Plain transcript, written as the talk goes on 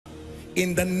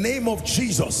in the name of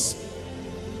Jesus,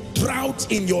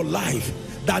 drought in your life,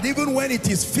 that even when it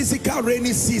is physical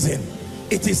rainy season,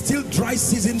 it is still dry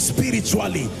season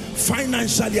spiritually,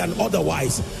 financially and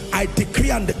otherwise. I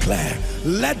decree and declare,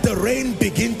 let the rain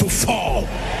begin to fall.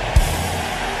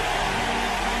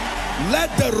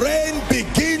 Let the rain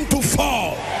begin to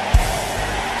fall.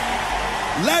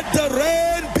 Let the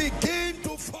rain begin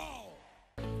to fall.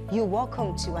 You're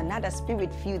welcome to another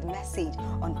spirit-filled message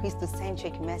on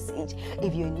Christocentric Message.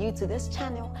 If you're new to this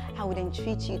channel, I would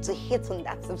entreat you to hit on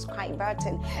that subscribe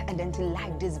button and then to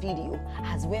like this video.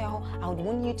 As well, I would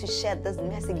want you to share this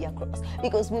message across,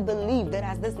 because we believe that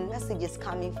as this message is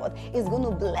coming forth, it's going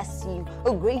to bless you.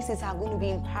 Graces are going to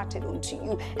be imparted unto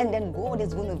you, and then God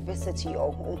is going to visit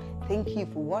your home. Thank you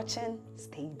for watching.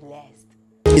 Stay blessed.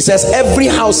 It says every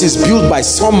house is built by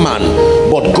some man,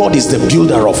 but God is the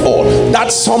builder of all.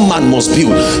 That some man must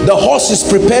build. The horse is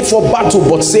prepared for battle,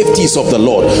 but safety is of the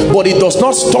Lord. But it does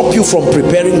not stop you from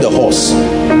preparing the horse.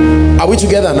 Are we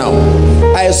together now?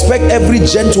 I expect every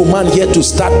gentleman here to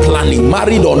start planning,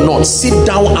 married or not. Sit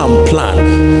down and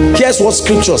plan. Here's what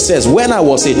scripture says. When I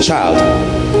was a child,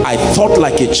 I thought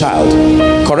like a child.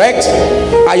 Correct?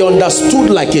 I understood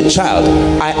like a child.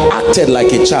 I acted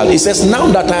like a child. It says, now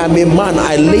that I am a man,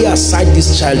 I lay aside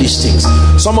these childish things.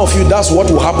 Some of you, that's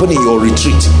what will happen in your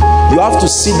retreat. You have to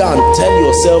sit down and tell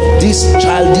yourself, this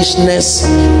childishness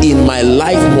in my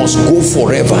life must go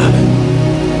forever.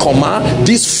 Comma,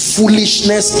 this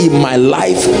foolishness in my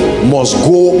life must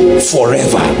go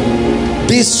forever.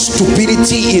 This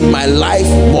stupidity in my life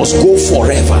must go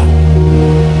forever.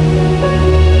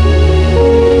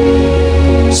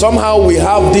 Somehow we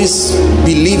have this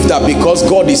belief that because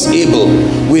God is able,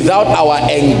 without our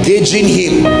engaging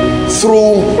him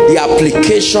through the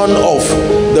application of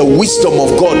the wisdom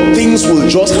of God, things will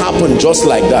just happen just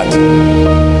like that.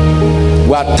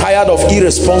 We are tired of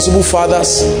irresponsible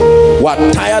fathers. We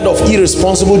are tired of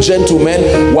irresponsible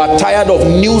gentlemen. We are tired of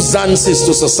nuisances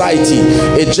to society.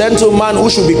 A gentleman who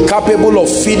should be capable of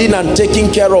feeding and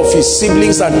taking care of his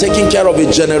siblings and taking care of a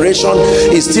generation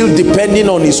is still depending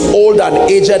on his old and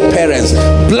aged parents,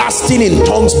 blasting in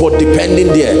tongues but depending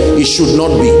there. It should not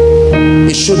be.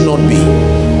 It should not be.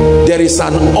 There is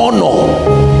an honor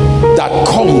that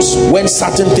comes when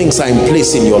certain things are in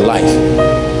place in your life.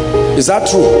 Is that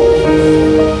true?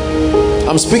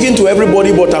 I'm speaking to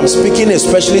everybody, but I'm speaking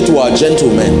especially to our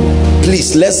gentlemen.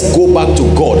 Please, let's go back to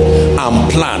God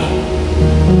and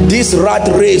plan. This rat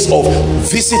race of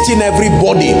visiting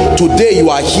everybody, today you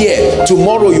are here,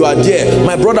 tomorrow you are there.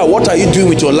 My brother, what are you doing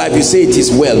with your life? You say it is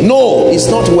well. No, it's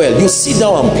not well. You sit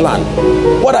down and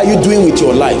plan. What are you doing with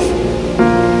your life?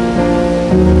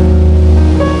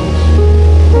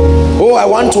 Oh, I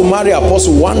want to marry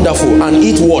Apostle. Wonderful. And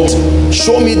eat what?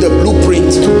 Show me the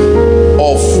blueprint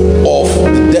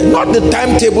not the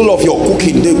timetable of your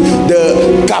cooking,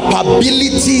 the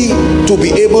capability to be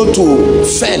able to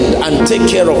fend and take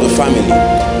care of the family.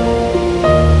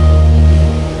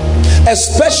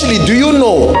 Especially, do you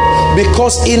know,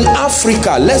 because in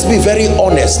Africa, let's be very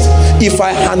honest, if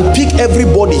I handpick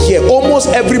everybody here, almost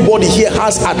everybody here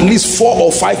has at least 4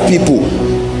 or 5 people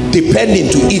depending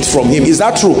to eat from him. Is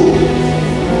that true?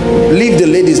 Leave the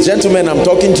ladies. Gentlemen, I'm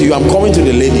talking to you. I'm coming to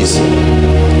the ladies.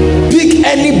 Pick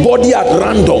anybody at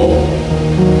random.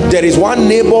 There is one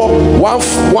neighbor,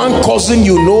 one cousin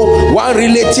you know, one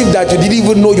relative that you didn't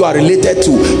even know you are related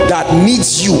to, that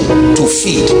needs you to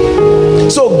feed.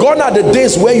 So gone are the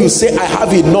days where you say, I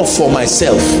have enough for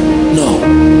myself. No.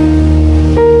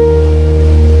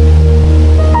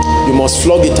 You must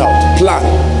flog it out. Plan.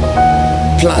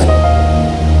 Plan.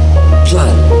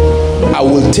 Plan. I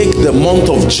will take the month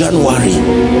of January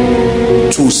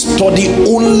to study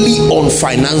only on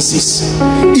finances.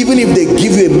 Even if they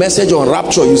give you a message on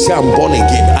rapture, you say, I'm born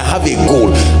again. I have a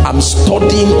goal. I'm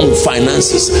studying on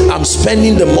finances. I'm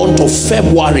spending the month of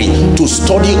February to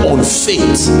study on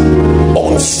faith.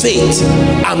 On faith.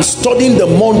 I'm studying the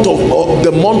month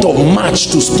of March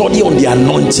to study on the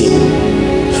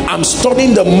anointing. I'm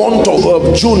studying the month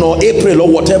of June or April or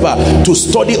whatever to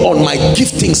study on my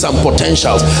giftings and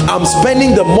potentials. I'm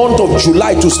spending the month of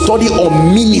July to study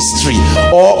on ministry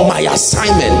or my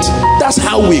assignment. That's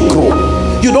how we grow.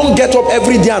 You don't get up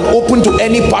every day and open to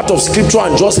any part of scripture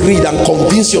and just read and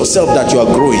convince yourself that you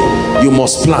are growing. You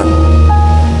must plan.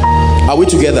 Are we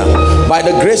together? By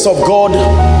the grace of God,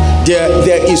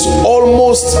 there is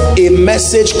almost a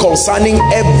message concerning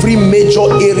every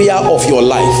major area of your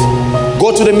life.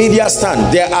 Go to the media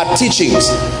stand. There are teachings.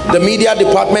 The media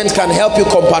department can help you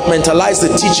compartmentalize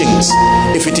the teachings.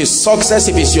 If it is success,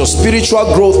 if it's your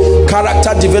spiritual growth,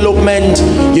 character development,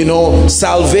 you know,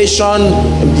 salvation,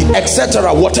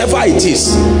 etc., whatever it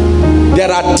is.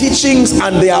 There are teachings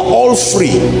and they are all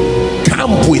free.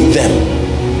 Camp with them.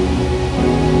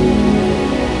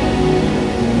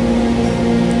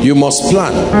 You must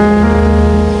plan.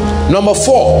 Number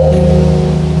 4,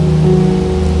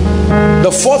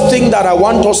 the fourth thing that I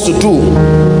want us to do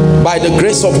by the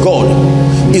grace of God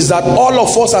is that all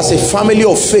of us as a family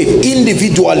of faith,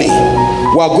 individually,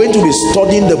 we are going to be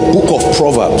studying the book of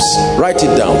Proverbs. Write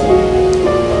it down.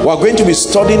 We are going to be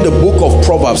studying the book of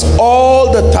Proverbs,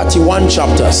 all the 31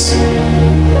 chapters.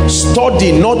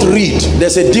 Study, not read.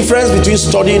 There's a difference between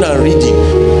studying and reading.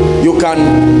 You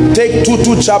can take two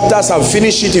chapters and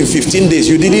finish it in 15 days.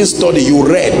 You didn't study, you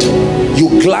read,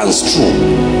 you glanced through.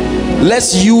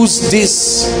 Let's use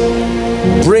this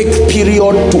break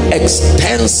period to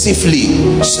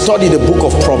extensively study the book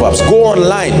of Proverbs. Go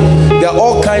online. There are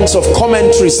all kinds of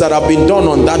commentaries that have been done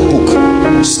on that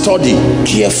book. Study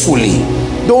carefully.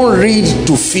 Don't read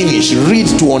to finish, read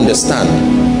to understand.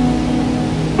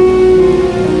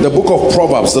 The book of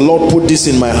Proverbs, the Lord put this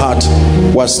in my heart.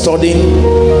 We're studying.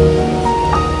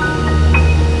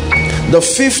 The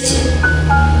fifth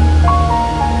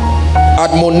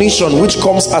admonition, which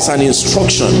comes as an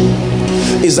instruction,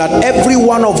 is that every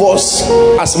one of us,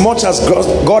 as much as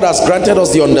God has granted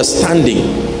us the understanding,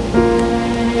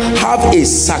 have a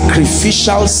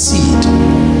sacrificial seed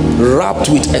wrapped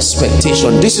with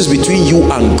expectation. This is between you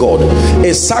and God.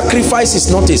 A sacrifice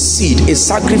is not a seed. A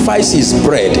sacrifice is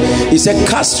bread. He said,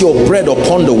 cast your bread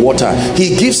upon the water.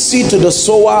 He gives seed to the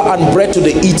sower and bread to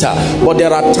the eater. But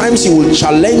there are times he will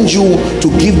challenge you to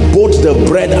give both the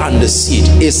bread and the seed.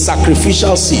 A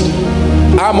sacrificial seed.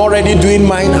 I'm already doing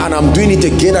mine and I'm doing it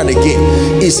again and again.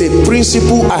 It's a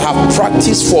principle I have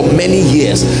practiced for many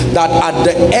years, that at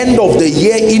the end of the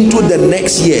year into the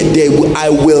next year, I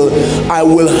will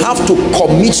have to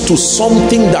commit to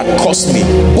something that costs me,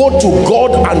 both to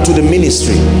God and to the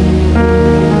ministry.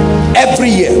 Every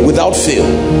year without fail,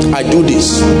 I do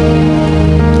this.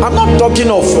 I'm not talking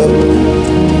of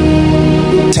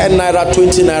 10 naira,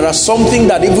 20 naira, something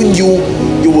that even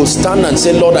you will stand and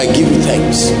say, Lord, I give you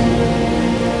thanks.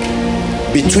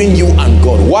 Between you and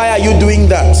God. Why are you doing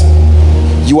that?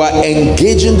 You are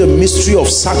engaging the mystery of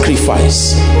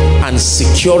sacrifice and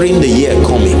securing the year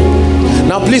coming.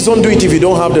 Now please don't do it if you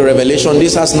don't have the revelation.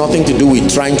 This has nothing to do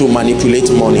with trying to manipulate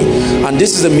money. And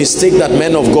this is a mistake that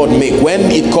men of God make when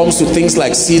it comes to things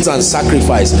like seeds and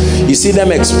sacrifice. You see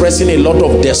them expressing a lot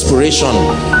of desperation.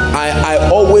 I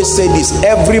always say this: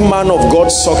 every man of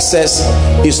God's success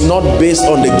is not based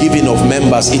on the giving of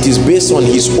members. It is based on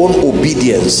his own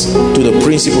obedience to the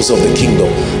principles of the kingdom.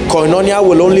 Koinonia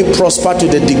will only prosper to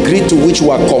the degree to which we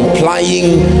are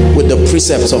complying with the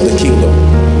precepts of the kingdom.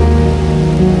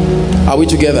 Are we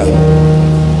together?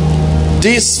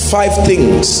 These 5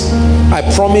 things, I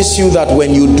promise you that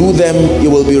when you do them, you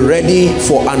will be ready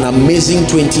for an amazing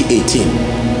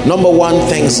 2018. Number 1,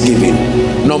 thanksgiving.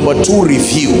 Number 2,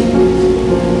 review.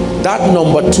 That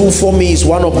number 2 for me is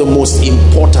one of the most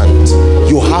important.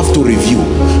 You have to review.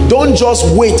 Don't just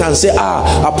wait and say,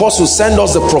 Apostle, send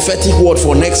us the prophetic word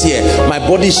for next year. My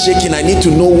body is shaking. I need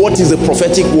to know what is the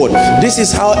prophetic word. This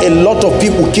is how a lot of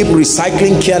people keep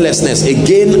recycling carelessness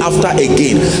again after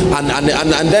again.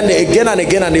 And then again and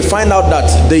again, and they find out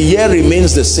that the year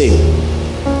remains the same.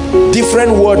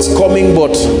 Different words coming,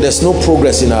 but there's no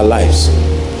progress in our lives.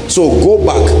 So go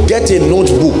back, get a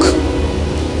notebook.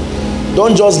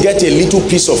 Don't just get a little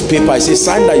piece of paper. It's a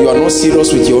sign that you are not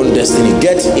serious with your own destiny.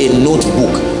 Get a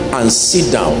notebook and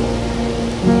sit down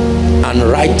and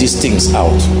write these things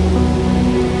out.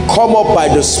 Come up by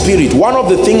the Spirit. One of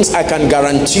the things I can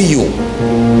guarantee you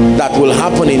that will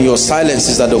happen in your silence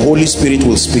is that the Holy Spirit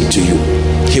will speak to you.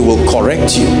 He will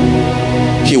correct you.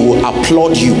 He will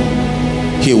applaud you.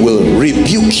 He will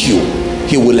rebuke you.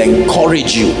 He will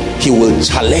encourage you. He will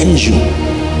challenge you.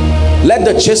 Let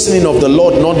the chastening of the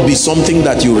Lord not be something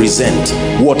that you resent.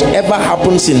 Whatever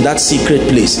happens in that secret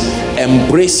place,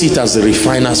 embrace it as the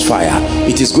refiner's fire.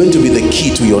 It is going to be the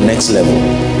key to your next level.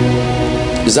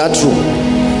 Is that true?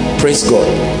 Praise God.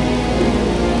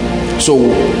 So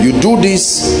you do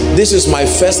this. This is my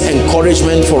first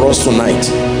encouragement for us tonight.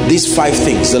 These 5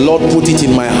 things, the Lord put it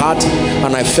in my heart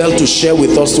and I felt to share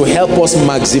with us to help us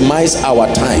maximize our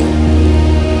time.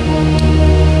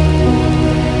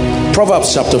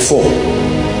 Proverbs chapter 4.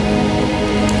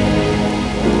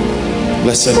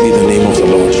 Blessed be the name of the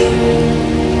Lord.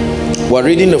 We're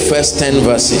reading the first 10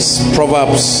 verses.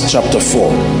 Proverbs chapter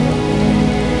 4.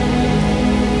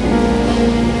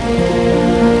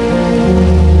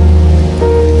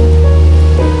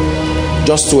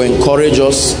 Just to encourage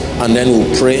us, and then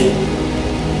we'll pray.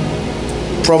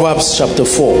 Proverbs chapter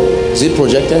 4. Is it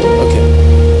projected? Okay.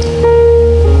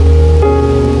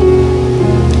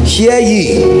 Hear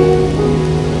ye,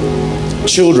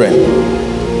 children,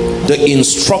 the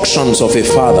instructions of a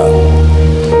father,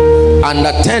 and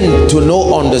attend to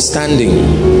no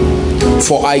understanding,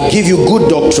 for I give you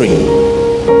good doctrine.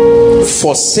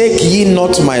 Forsake ye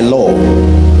not my law.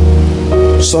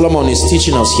 Solomon is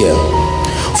teaching us here.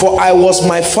 For I was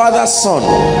my father's son,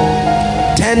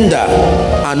 tender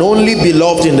and only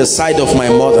beloved in the sight of my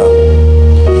mother.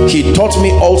 He taught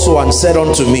me also and said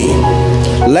unto me,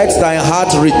 let thy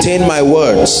heart retain my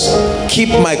words, keep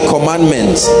my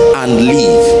commandments and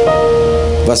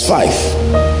live. Verse 5.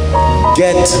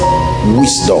 Get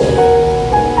wisdom,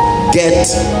 get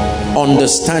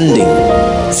understanding,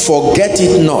 forget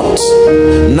it not,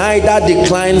 neither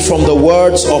decline from the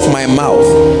words of my mouth.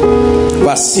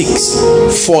 Verse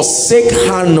 6. Forsake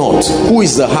her not. Who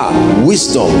is the her?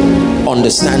 Wisdom,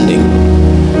 understanding.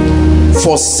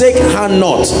 Forsake her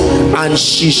not, and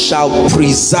she shall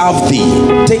preserve thee.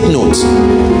 Take note,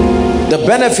 the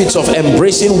benefits of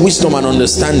embracing wisdom and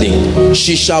understanding.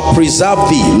 She shall preserve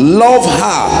thee. Love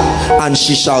her, and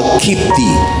she shall keep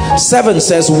thee. 7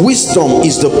 says, wisdom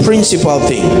is the principal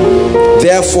thing.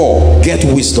 Therefore, get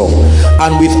wisdom,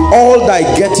 and with all thy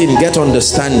getting, get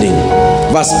understanding.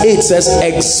 Verse 8 says,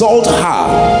 exalt her,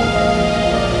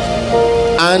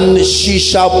 and she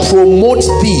shall promote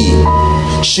thee.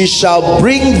 She shall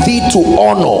bring thee to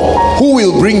honor. Who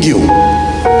will bring you?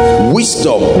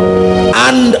 Wisdom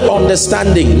and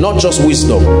understanding. Not just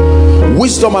wisdom.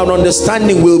 Wisdom and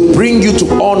understanding will bring you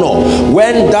to honor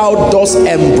when thou dost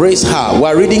embrace her. We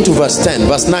are reading to verse 10.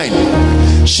 Verse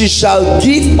 9. She shall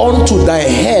give unto thy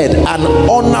head an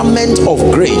ornament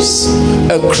of grace,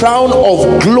 a crown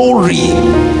of glory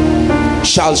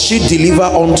shall she deliver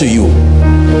unto you.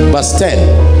 Verse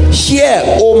 10. Hear,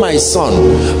 O my son,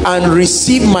 and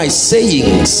receive my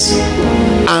sayings,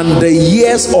 and the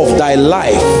years of thy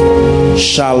life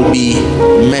shall be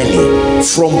many.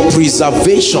 From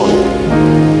preservation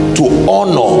to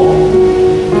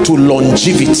honor to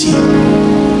longevity,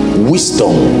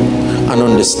 wisdom and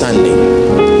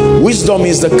understanding. Wisdom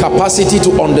is the capacity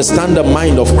to understand the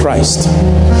mind of Christ.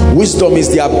 Wisdom is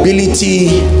the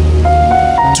ability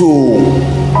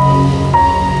to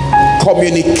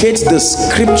communicate the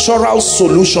scriptural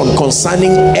solution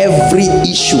concerning every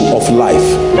issue of life.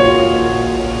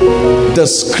 The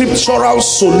scriptural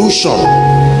solution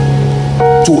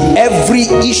to every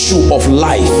issue of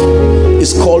life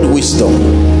is called wisdom.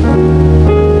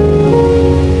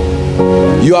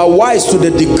 You are wise to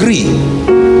the degree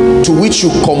to which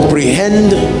you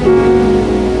comprehend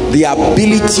the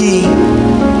ability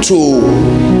to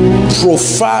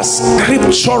profess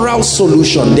scriptural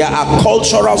solution. There are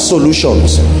cultural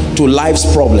solutions to life's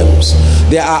problems.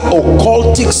 There are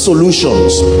occultic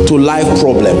solutions to life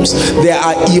problems. There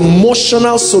are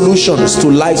emotional solutions to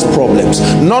life's problems.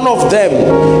 None of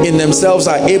them in themselves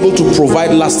are able to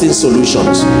provide lasting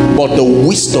solutions, but the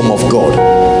wisdom of God.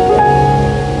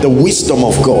 The wisdom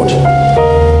of God.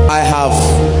 I have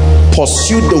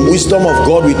pursued the wisdom of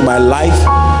God with my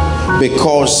life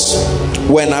because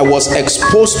when I was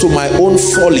exposed to my own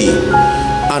folly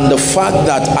and the fact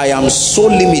that I am so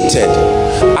limited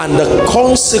and the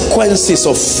consequences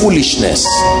of foolishness,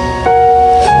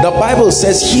 the Bible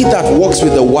says he that walks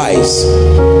with the wise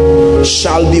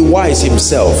shall be wise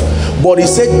himself. But he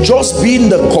said, just being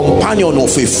the companion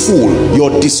of a fool,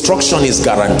 your destruction is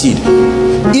guaranteed.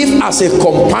 If as a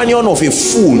companion of a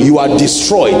fool you are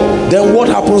destroyed, then what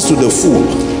happens to the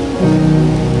fool?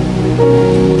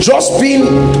 Just being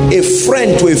a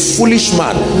friend to a foolish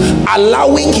man,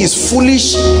 allowing his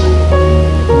foolish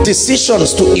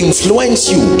decisions to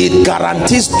influence you, it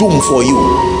guarantees doom for you.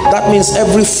 That means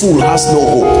every fool has no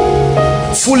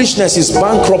hope. Foolishness is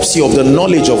bankruptcy of the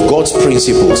knowledge of God's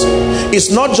principles.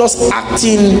 It's not just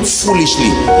acting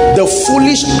foolishly. The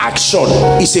foolish action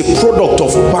is a product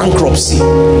of bankruptcy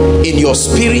in your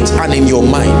spirit and in your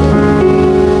mind.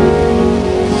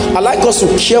 I like us to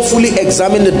carefully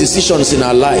examine the decisions in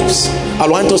our lives. I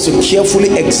want us to carefully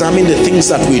examine the things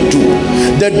that we do.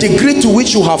 The degree to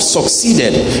which you have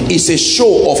succeeded is a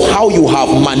show of how you have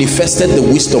manifested the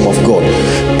wisdom of God.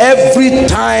 Every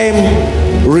time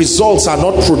results are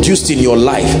not produced in your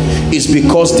life is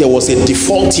because there was a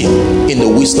defaulting in the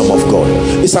wisdom of God.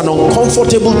 It's an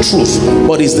uncomfortable truth,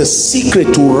 but it's the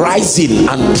secret to rising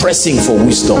and pressing for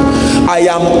wisdom. I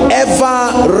am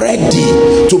ever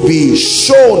ready to be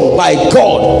shown by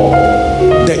God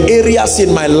the areas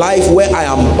in my life where I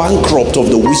am bankrupt of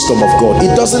the wisdom of God.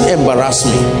 It doesn't embarrass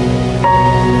me.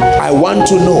 I want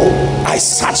to know. I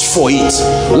search for it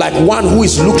like one who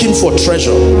is looking for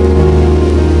treasure.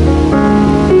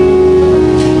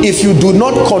 If you do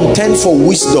not contend for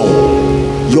wisdom,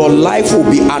 your life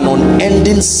will be an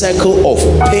unending circle of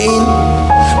pain,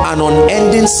 an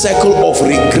unending circle of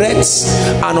regrets,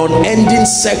 an unending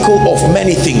circle of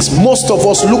many things. Most of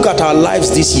us look at our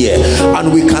lives this year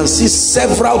and we can see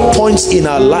several points in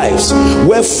our lives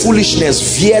where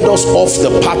foolishness veered us off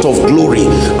the path of glory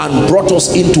and brought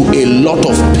us into a lot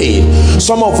of pain.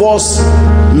 Some of us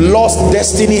lost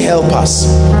destiny helpers.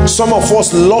 Some of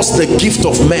us lost the gift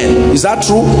of men. Is that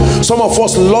true? Some of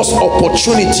us lost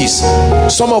opportunities.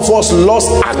 Some of us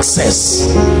lost access.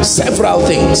 Several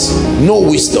things. No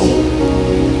wisdom.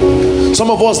 Some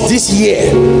of us this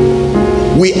year,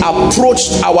 we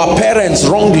approached our parents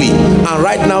wrongly, and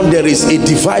right now there is a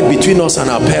divide between us and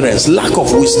our parents. Lack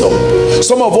of wisdom.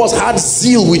 Some of us had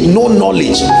zeal with no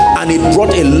knowledge, and it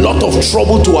brought a lot of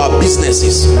trouble to our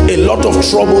businesses, a lot of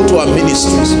trouble to our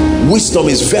ministries. Wisdom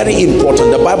is very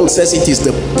important. The Bible says it is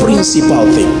the principal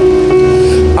thing.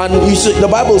 And you see, the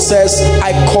Bible says,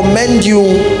 I commend you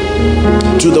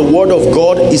to the word of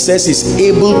God. It says it's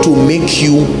able to make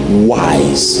you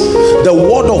wise. The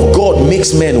word of God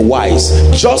makes men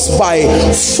wise. Just by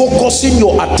focusing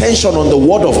your attention on the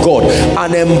word of God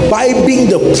and imbibing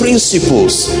the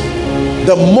principles,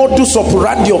 the modus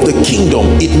operandi of the kingdom,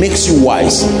 it makes you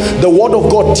wise. The word of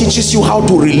God teaches you how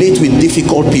to relate with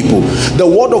difficult people. The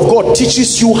word of God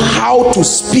teaches you how to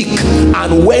speak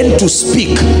and when to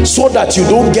speak so that you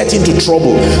don't get into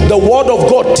trouble. The word of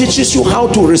God teaches you how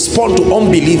to respond to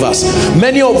unbelievers.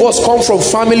 Many of us come from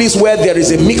families where there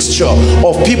is a mixture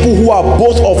of people who are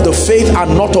both of the faith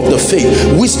and not of the faith.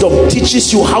 Wisdom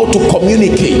teaches you how to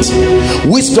communicate.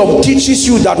 Wisdom teaches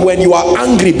you that when you are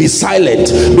angry, be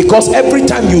silent, because every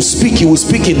time you speak, you will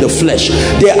speak in the flesh.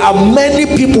 There are many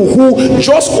people who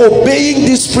just obeying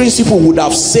this principle would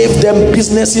have saved them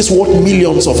businesses worth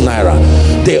millions of naira.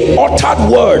 They uttered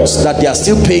words that they are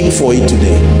still paying for it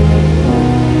today.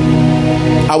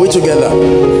 Are we together?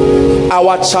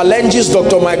 Our challenges,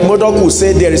 Dr. Mike Murdoch will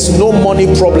say there is no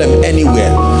money problem anywhere.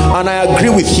 And I agree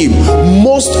with him.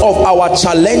 Most of our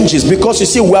challenges, because you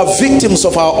see, we are victims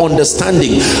of our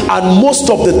understanding, and most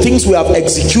of the things we have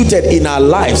executed in our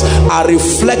lives are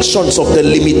reflections of the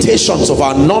limitations of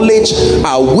our knowledge,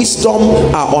 our wisdom,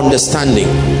 our understanding.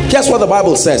 Guess what the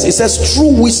Bible says? It says,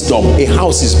 through wisdom a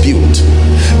house is built.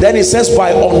 Then it says,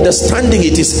 by understanding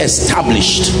it is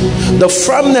established. The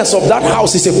firmness of that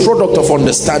house is a product of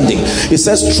understanding. It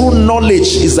says, true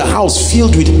knowledge is the house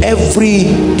filled with every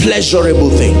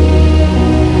pleasurable thing.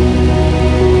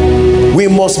 We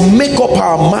must make up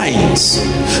our minds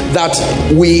that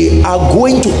we are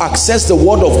going to access the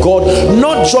word of God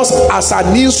not just as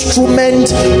an instrument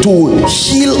to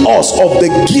heal us of the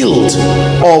guilt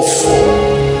of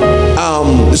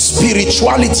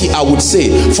spirituality. I would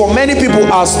say for many people,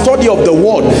 our study of the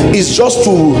word is just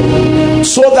so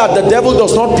that the devil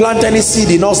does not plant any seed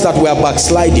in us that we are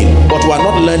backsliding, but we are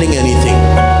not learning anything.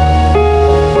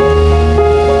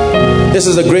 This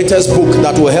is the greatest book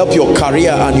that will help your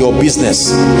career and your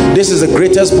business. This is the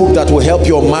greatest book that will help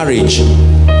your marriage.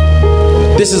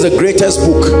 This is the greatest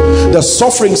book. The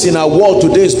sufferings in our world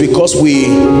today is because we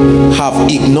have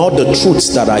ignored the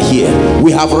truths that are here.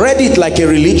 We have read it like a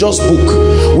religious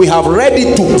book. We have read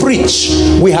it to preach.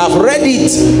 We have read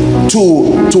it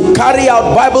to carry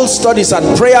out Bible studies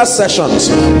and prayer sessions,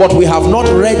 but we have not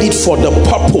read it for the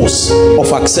purpose of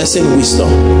accessing wisdom.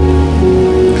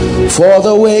 For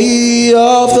the way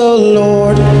of the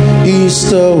Lord is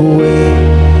the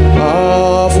way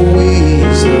of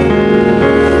wisdom.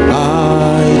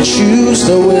 I choose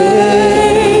the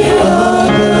way of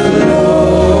the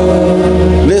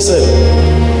Lord. Listen,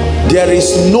 there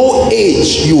is no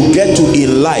age you get to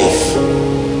in life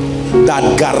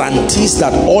that guarantees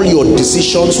that all your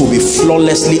decisions will be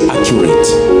flawlessly accurate.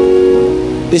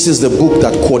 This is the book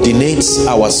that coordinates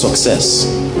our success.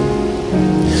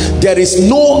 There is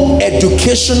no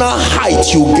educational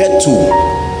height you get to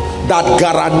that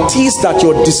guarantees that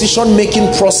your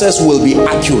decision-making process will be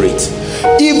accurate.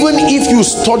 Even if you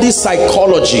study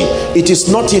psychology, it is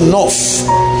not enough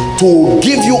to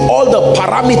give you all the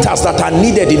parameters that are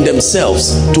needed in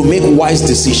themselves to make wise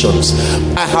decisions.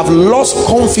 I have lost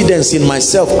confidence in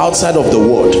myself outside of the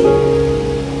word.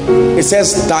 It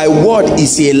says, thy word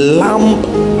is a lamp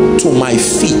to my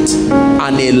feet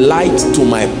and a light to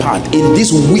my path in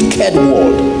this wicked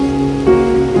world.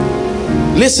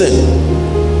 Listen,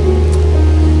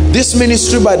 this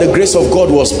ministry by the grace of God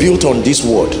was built on this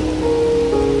word.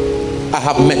 I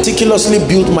have meticulously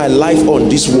built my life on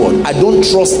this word. I don't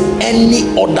trust any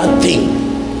other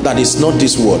thing that is not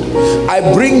this word. I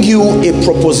bring you a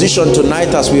proposition tonight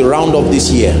as we round up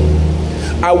this year.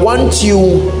 I want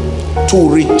you to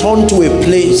return to a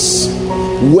place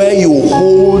where you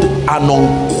hold an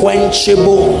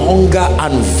unquenchable hunger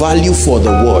and value for the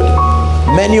word.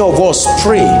 Many of us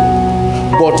pray,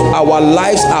 but our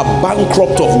lives are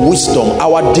bankrupt of wisdom.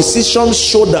 Our decisions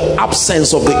show the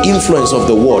absence of the influence of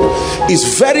the word.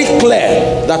 It's very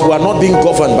clear that we are not being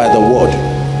governed by the word.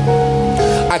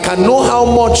 I can know how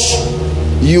much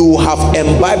you have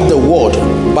imbibed the word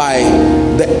by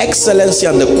the excellency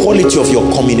and the quality of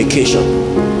your communication.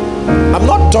 I'm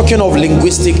not talking of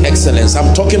linguistic excellence.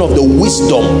 I'm talking of the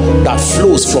wisdom that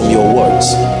flows from your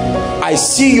words. I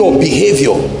see your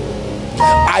behavior.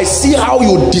 I see how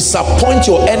you disappoint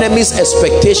your enemy's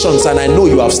expectations, and I know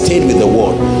you have stayed with the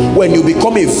word. When you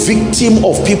become a victim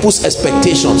of people's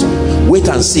expectations, wait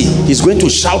and see. He's going to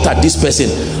shout at this person.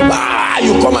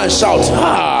 You come and shout.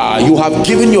 You have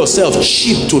given yourself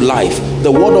cheap to life.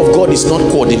 The word of God is not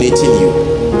coordinating you.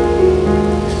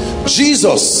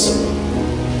 Jesus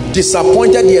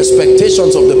disappointed the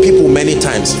expectations of the people many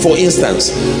times. For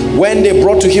instance, when they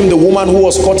brought to him the woman who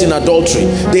was caught in adultery,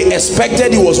 they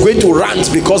expected he was going to rant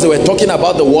because they were talking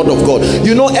about the word of God.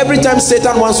 You know, every time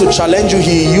Satan wants to challenge you,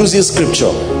 he uses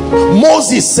scripture.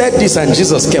 Moses said this and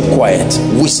Jesus kept quiet.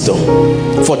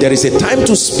 Wisdom. For there is a time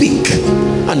to speak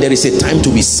and there is a time to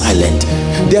be silent.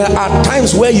 There are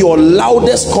times where your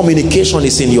loudest communication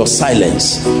is in your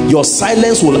silence. Your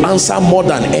silence will answer more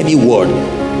than any word.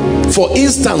 For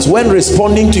instance, when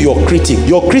responding to your critic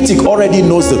already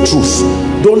knows the truth.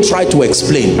 Don't try to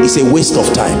explain. It's a waste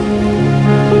of time.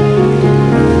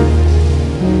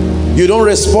 You don't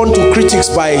respond to critics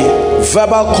by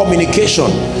verbal communication.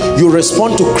 You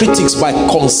respond to critics by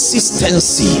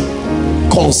consistency.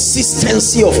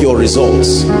 Consistency of your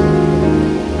results.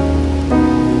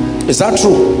 Is that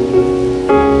true?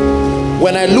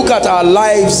 When I look at our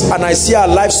lives and I see our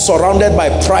lives surrounded by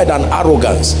pride and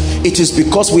arrogance, it is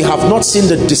because we have not seen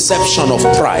the deception of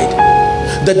pride.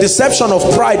 The deception of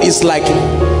pride is like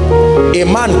a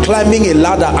man climbing a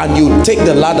ladder and you take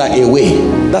the ladder away.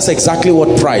 That's exactly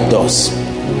what pride does.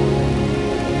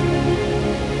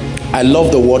 I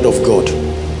love the word of God.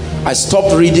 I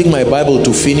stopped reading my Bible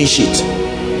to finish it.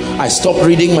 I stopped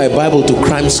reading my Bible to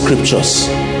cram scriptures.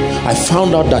 I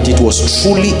found out that it was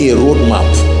truly a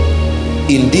roadmap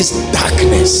in this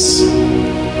darkness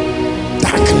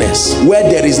where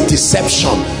there is deception.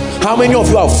 How many of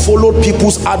you have followed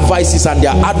people's advices and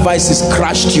their advices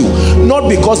crashed you? Not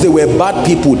because they were bad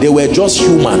people, they were just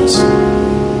humans.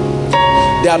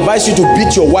 They advise you to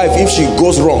beat your wife if she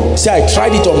goes wrong. Say, I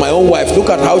tried it on my own wife. Look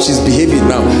at how she's behaving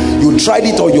now. You tried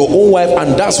it on your own wife,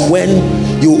 and that's when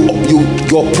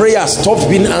your prayer stopped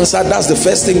being answered. That's the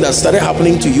first thing that started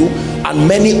happening to you, and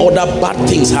many other bad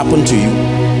things happened to you.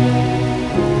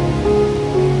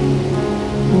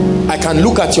 I can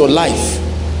look at your life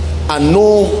and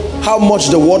know how much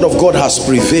the word of God has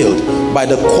prevailed by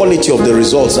the quality of the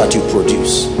results that you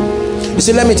produce. You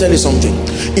see, let me tell you something.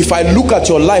 If I look at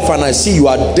your life and I see you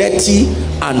are dirty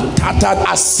and tattered,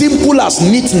 as simple as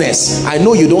neatness, I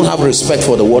know you don't have respect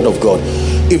for the word of God.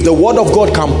 If the word of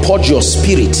God can purge your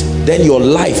spirit, then your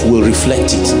life will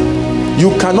reflect it.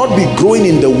 You cannot be growing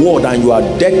in the word and you are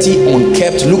dirty,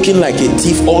 unkept, looking like a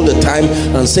thief all the time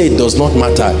and say it does not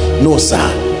matter. No, sir.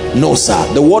 No,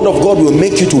 sir. The word of God will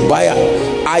make you to buy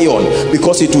iron,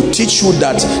 because it will teach you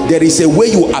that there is a way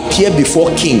you appear before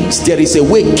kings. There is a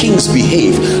way kings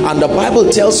behave. And the Bible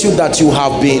tells you that you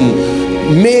have been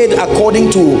made,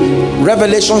 according to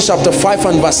Revelation chapter 5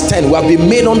 and verse 10, we have been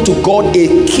made unto God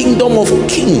a kingdom of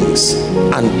kings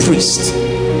and priests.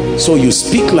 So you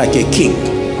speak like a king.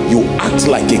 You act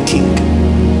like a king.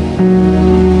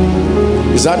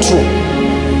 Is that true?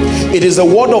 It is the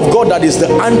word of God that is the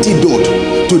antidote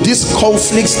to these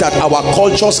conflicts that our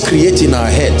cultures create in our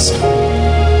heads.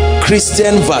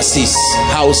 Christian versus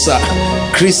Hausa,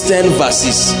 Christian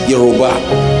versus Yoruba,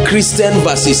 Christian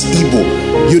versus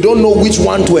Igbo. You don't know which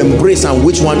one to embrace and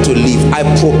which one to leave. I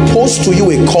propose to you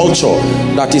a culture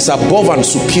that is above and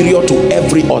superior to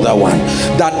every other one.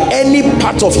 That any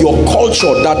part of your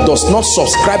culture that does not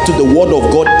subscribe to the word of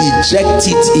God, eject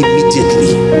it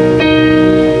immediately.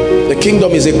 The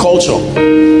kingdom is a culture.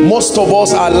 Most of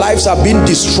us, our lives are being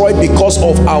destroyed because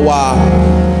of our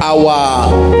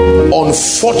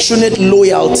unfortunate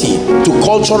loyalty to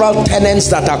cultural tenets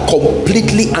that are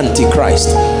completely antichrist.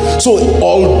 So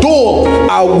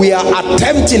although we are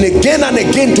attempting again and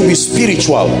again to be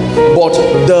spiritual, but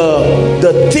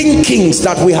the thinkings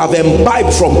that we have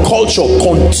imbibed from culture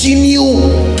continue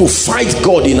to fight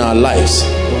God in our lives.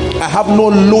 I have no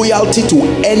loyalty to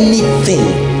anything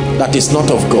that is not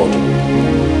of God.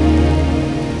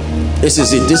 This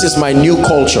is it. This is my new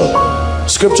culture.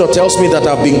 Scripture tells me that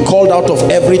I've been called out of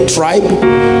every tribe.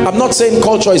 I'm not saying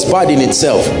culture is bad in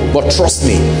itself, but trust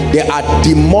me, there are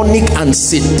demonic and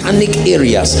satanic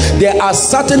areas. There are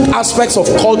certain aspects of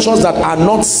cultures that are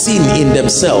not seen in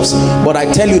themselves, but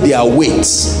I tell you, they are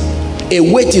weights. A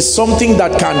weight is something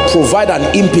that can provide an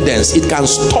impedance. It can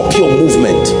stop your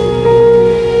movement.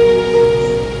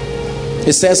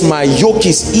 It says, my yoke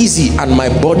is easy and my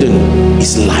burden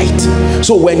is light.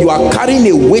 So when you are carrying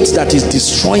a weight that is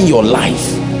destroying your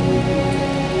life,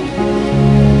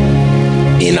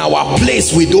 in our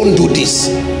place we don't do this.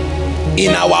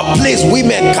 In our place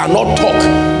women cannot talk.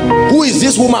 Who is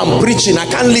this woman preaching? I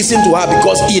can't listen to her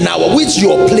because in our, which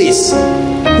your place?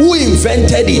 Who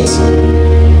invented it?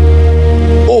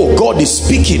 Oh, God is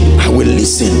speaking, I will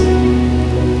listen.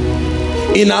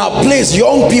 In our place,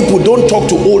 young people don't talk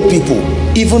to old people,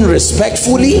 even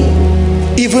respectfully,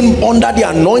 even under the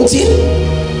anointing.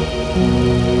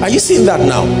 Are you seeing that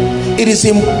now? It is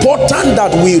important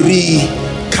that we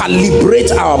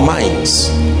recalibrate our minds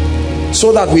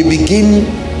so that we begin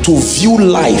to view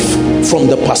life from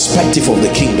the perspective of the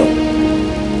kingdom.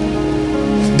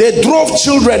 They drove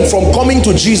children from coming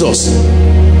to Jesus.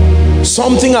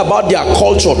 Something about their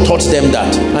culture taught them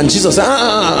that, and Jesus said,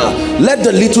 let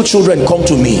the little children come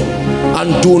to me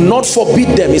and do not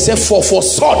forbid them. He said, for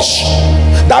such.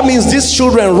 That means these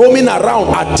children roaming around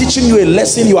are teaching you a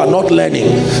lesson you are not learning,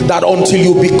 that until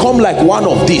you become like one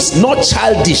of these, not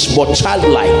childish but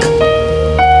childlike,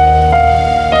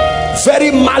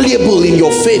 very malleable in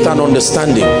your faith and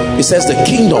understanding. He says the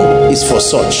kingdom is for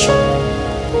such.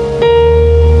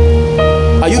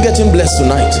 Are you getting blessed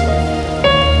tonight?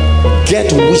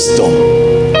 Get wisdom,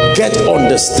 get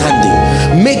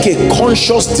understanding, make a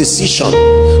conscious decision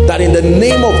that in the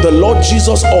name of the Lord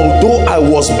Jesus, although I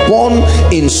was born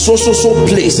in so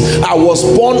place, I was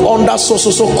born under so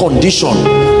condition,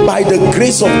 by the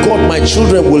grace of God my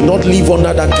children will not live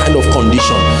under that kind of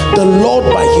condition. The Lord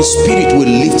by his Spirit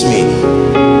will lift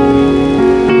me.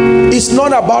 It's not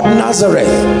about Nazareth,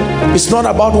 it's not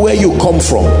about where you come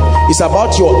from, it's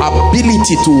about your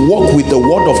ability to walk with the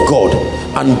word of God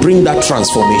and bring that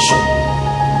transformation.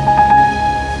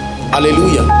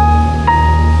 Hallelujah.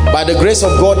 By the grace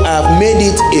of God, I have made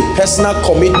it a personal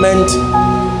commitment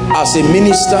as a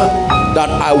minister that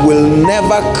I will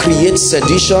never create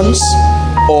seditions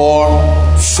or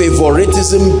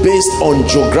favoritism based on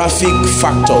geographic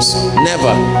factors.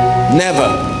 Never.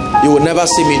 You will never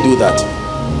see me do that.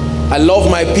 I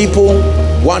love my people,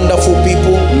 wonderful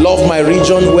people, love my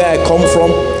region where I come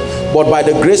from, but by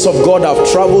the grace of God,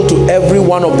 I've traveled to every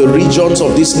one of the regions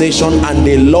of this nation and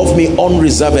they love me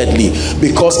unreservedly,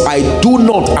 because I do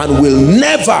not and will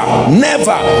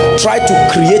never try to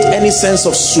create any sense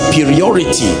of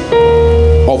superiority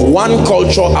of one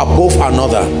culture above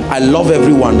another. I love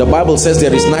everyone. The Bible says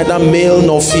there is neither male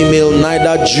nor female,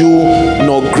 neither Jew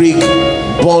nor Greek,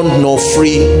 bond nor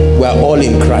free. We're all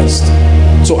in Christ.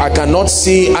 So I cannot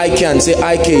see Ike and say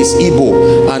Ike is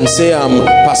Igbo, and say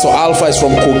Pastor Alpha is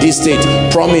from Kogi State,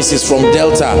 Promise is from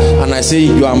Delta, and I say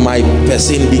you are my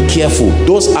person. Be careful.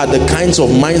 Those are the kinds of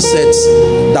mindsets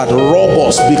that rob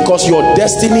us, because your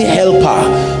destiny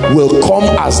helper will come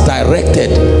as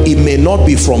directed. It may not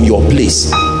be from your place.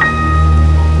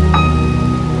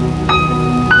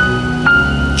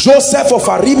 Joseph of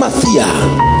Arimathea,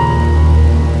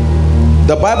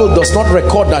 the Bible does not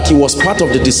record that he was part of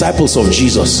the disciples of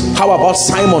Jesus. How about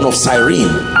Simon of Cyrene?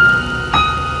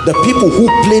 The people who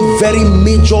played very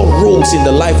major roles in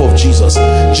the life of Jesus.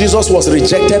 Jesus was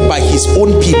rejected by his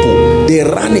own people. They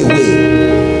ran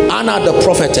away. Anna the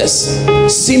prophetess,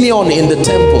 Simeon in the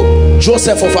temple,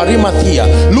 Joseph of Arimathea.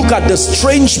 Look at the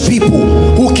strange people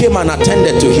who came and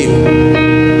attended to him.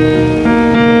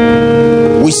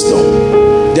 Wisdom.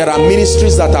 There are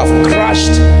ministries that have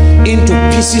crashed into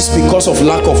pieces because of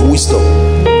lack of wisdom.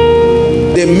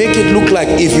 They make it look like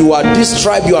if you are this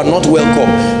tribe, you are not welcome.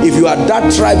 If you are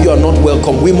that tribe, you are not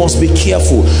welcome. We must be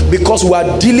careful, because we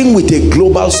are dealing with a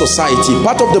global society.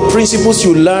 Part of the principles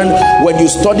you learn when you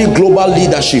study global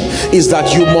leadership is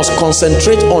that you must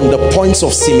concentrate on the points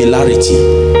of similarity.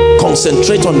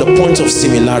 Concentrate on the points of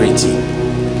similarity.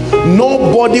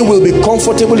 Nobody will be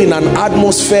comfortable in an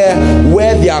atmosphere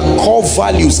where their core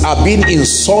values are being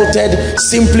insulted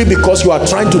simply because you are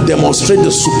trying to demonstrate the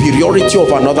superiority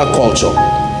of another culture.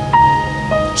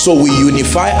 So we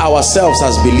unify ourselves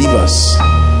as believers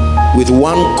with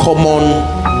one common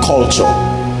culture.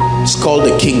 It's called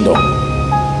the kingdom.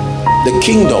 The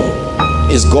kingdom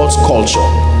is God's culture,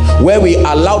 where we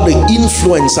allow the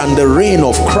influence and the reign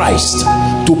of Christ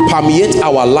to permeate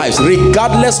our lives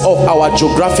regardless of our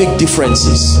geographic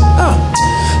differences.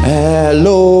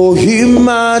 Elohim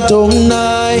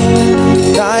Adonai,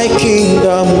 thy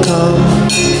kingdom come,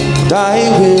 thy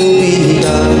will be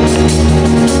done.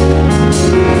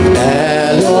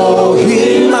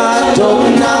 Elohim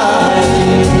Adonai,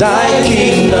 thy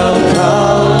kingdom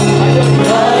come,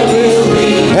 thy will be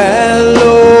done.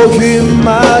 Elohim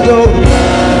Adonai,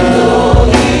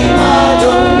 Elohim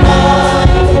Adonai,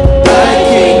 thy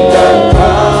kingdom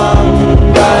come,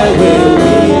 thy will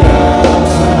be done.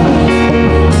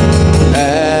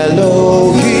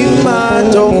 Elohim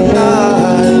Adonai,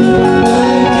 thy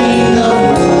kingdom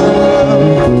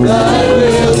come, thy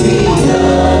will be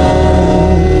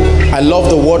done. I love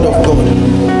the word of God.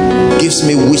 Gives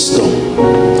me wisdom.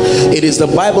 It is the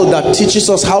Bible that teaches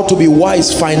us how to be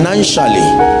wise financially.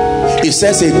 It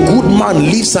says a good man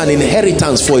leaves an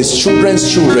inheritance for his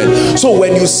children's children. So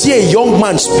when you see a young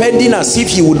man spending as if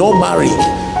he will not marry,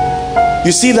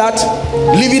 you see that?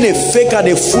 Living a fake and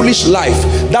a foolish life.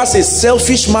 That's a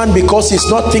selfish man, because he's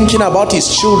not thinking about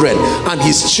his children and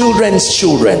his children's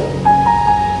children.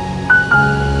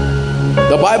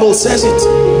 The Bible says it.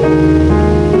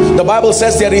 The Bible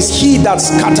says there is he that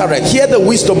scattereth. Hear the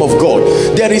wisdom of God.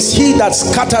 There is he that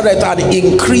scattereth and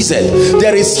increaseth.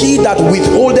 There is he that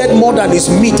withholdeth more than is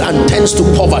meet and tends to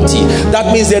poverty.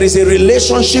 That means there is a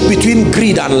relationship between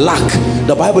greed and lack.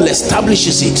 The Bible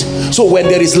establishes it. So when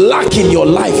there is lack in your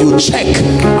life, you check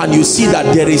and you see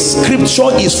that there is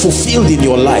scripture is fulfilled in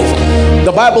your life.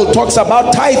 The Bible talks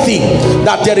about tithing,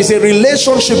 that there is a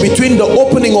relationship between the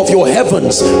opening of your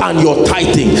heavens and your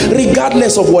tithing.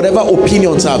 Regardless of whatever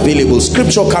opinions are available,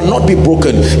 scripture cannot be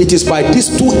broken. It is by these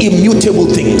two immutable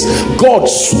things. God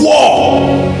swore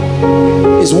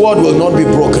his word will not be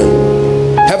broken.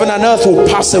 Heaven and earth will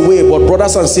pass away, but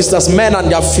brothers and sisters, men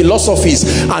and their philosophies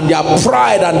and their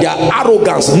pride and their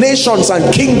arrogance, nations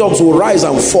and kingdoms will rise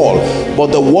and fall, but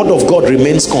the word of God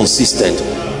remains consistent.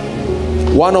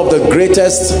 One of the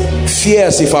greatest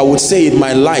fears, if I would say, in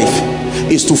my life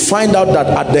is to find out that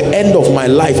at the end of my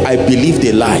life I believed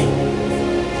a lie.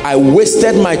 I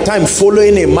wasted my time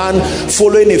following a man,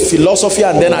 following a philosophy,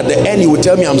 and then at the end he would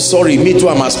tell me, I'm sorry, me too,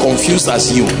 I'm as confused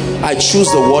as you. I choose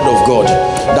the word of God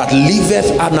that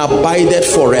liveth and abideth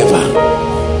forever.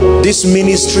 This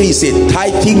ministry is a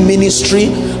tithing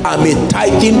ministry. I'm a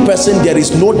tithing person. There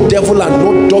is no devil and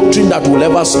no doctrine that will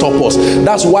ever stop us.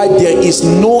 That's why there is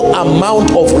no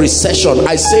amount of recession.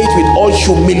 I say it with all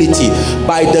humility,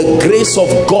 by the grace of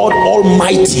God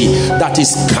Almighty, that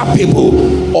is capable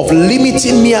of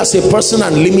limiting me as a person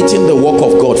and limiting the work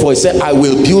of God. For he said, I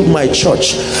will build my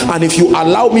church, and if you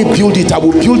allow me build it, I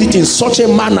will build it in such a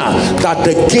manner that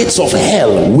the gates of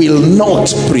hell will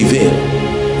not prevail.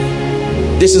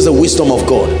 This is the wisdom of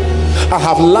God. I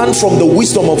have learned from the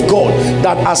wisdom of God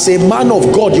that as a man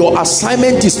of God, your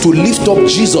assignment is to lift up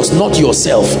Jesus, not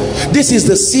yourself. This is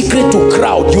the secret to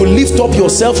crowd. You lift up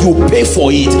yourself, you pay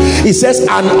for it. It says,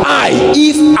 and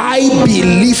if I be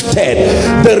lifted,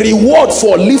 the reward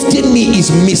for lifting me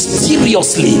is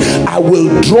mysteriously. I will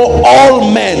draw all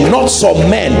men, not some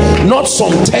men, not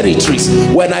some territories.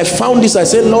 When I found this, I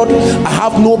said, Lord, I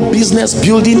have no business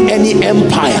building any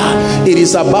empire. It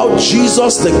is about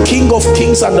Jesus, the King of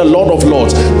Kings and the Lord of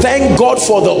Lords. Thank God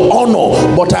for the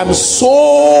honor, but I'm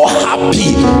so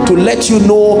happy to let you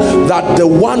know that the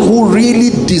one who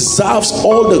really deserves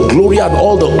all the glory and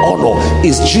all the honor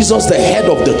is Jesus, the head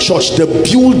of the church, the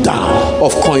builder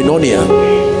of Koinonia.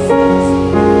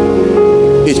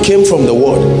 It came from the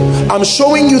word. I'm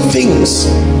showing you things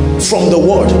from the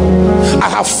word. I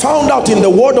have found out in the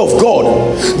word of God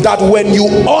that when you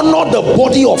honor the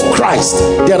body of Christ,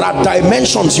 there are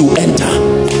dimensions you enter.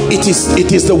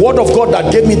 It is the word of God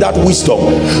that gave me that wisdom.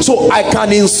 So I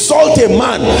can insult a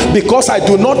man because I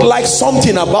do not like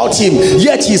something about him,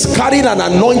 yet he's carrying an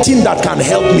anointing that can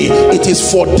help me. It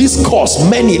is for this cause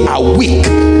many are weak.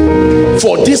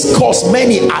 For this cause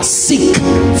many are sick.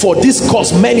 For this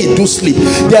cause many do sleep.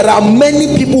 There are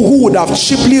many people who would have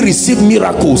cheaply received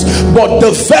miracles, but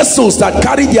the vessels that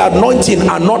carry the anointing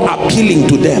are not appealing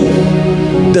to them.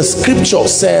 The scripture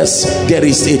says there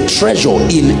is a treasure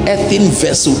in earthen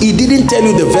vessel. He didn't tell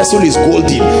you the vessel is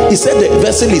golden. He said the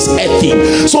vessel is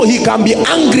earthen. So he can be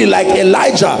angry like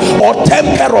Elijah or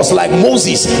temperous like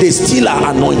Moses. They still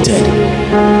are anointed.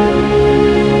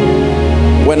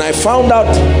 When I found out,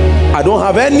 I don't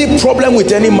have any problem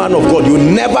with any man of God. You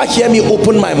never hear me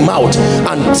open my mouth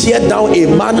and tear down a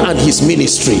man and his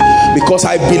ministry, because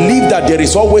I believe that there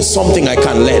is always something I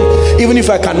can learn. Even if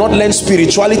I cannot learn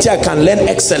spirituality, I can learn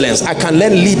excellence. I can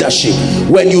learn leadership.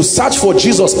 When you search for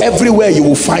Jesus, everywhere you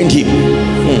will find him.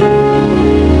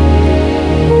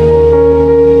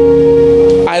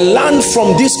 I learned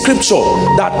from this scripture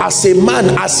that as a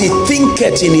man, as he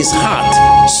thinketh in his heart,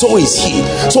 so is he.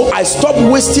 So I stopped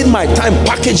wasting my time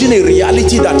packaging a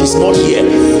reality that is not here.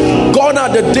 Gone are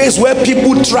the days where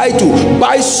people try to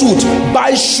buy suit,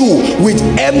 buy shoe with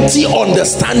empty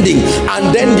understanding,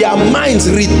 and then their minds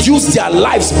reduce their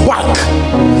lives back.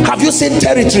 Have you seen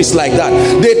territories like that?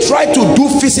 They try to do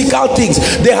physical things.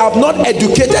 They have not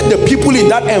educated the people in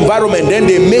that environment. Then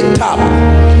they make tap.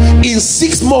 In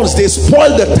 6 months, they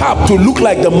spoil the tap to look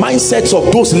like the mindsets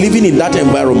of those living in that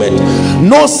environment.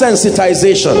 No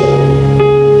sensitization.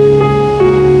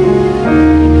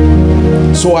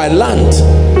 So I learned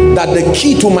that the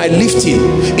key to my lifting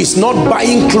is not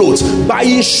buying clothes,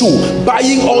 buying shoe,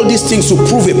 buying all these things to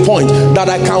prove a point, that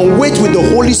I can wait with the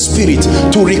Holy Spirit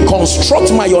to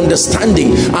reconstruct my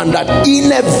understanding, and that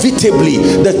inevitably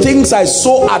the things I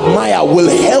so admire will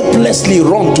helplessly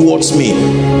run towards me.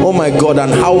 Oh my God,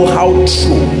 and how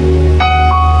true.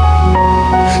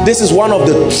 This is one of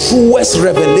the truest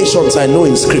revelations I know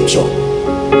in scripture.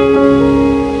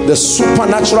 The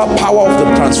supernatural power of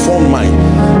the transformed mind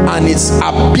and its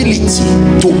ability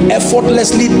to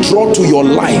effortlessly draw to your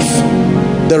life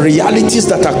the realities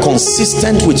that are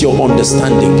consistent with your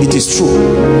understanding. It is true.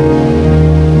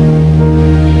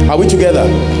 Are we together?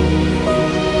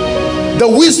 The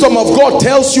wisdom of God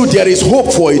tells you there is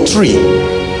hope for a tree,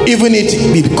 even if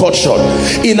it be cut short.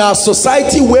 In our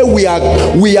society where we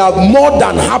are more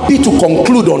than happy to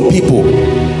conclude on people.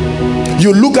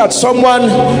 You look at someone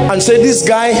and say, this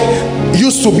guy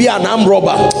used to be an armed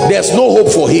robber, there's no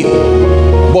hope for him.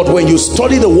 But when you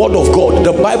study the word of God,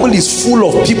 the Bible is full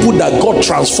of people that God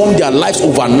transformed their lives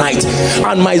overnight.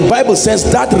 And my Bible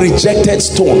says that rejected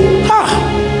stone,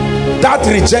 that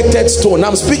rejected stone.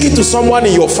 I'm speaking to someone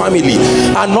in your family,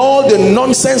 and all the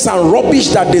nonsense and rubbish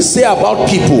that they say about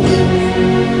people.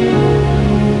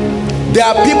 There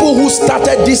are people who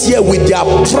started this year with their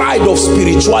pride of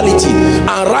spirituality,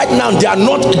 and right now they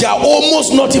are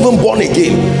almost not even born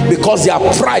again, because their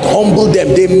pride humbled them.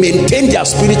 They maintain their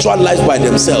spiritual lives by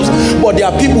themselves. But there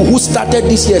are people who started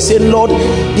this year saying, Lord,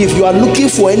 if you are looking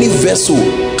for any vessel,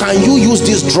 can you use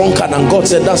this drunkard? And God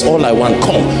said, that's all I want,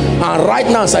 come. And right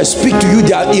now as I speak to you,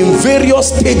 they are in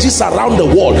various stages around the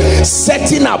world,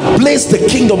 setting ablaze the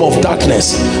kingdom of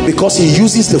darkness, because he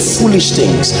uses the foolish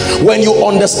things. When you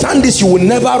understand this, you will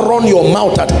never run your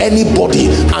mouth at anybody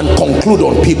and conclude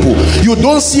on people. You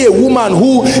don't see a woman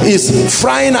who is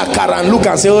frying a car and look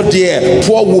and say, oh dear,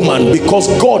 poor woman, because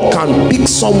God can pick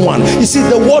someone. You see,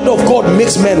 the word of God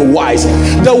makes men wise.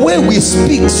 The way we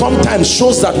speak sometimes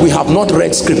shows that we have not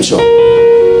read scripture.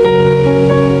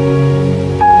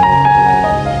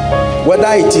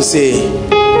 Whether it is a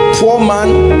poor man,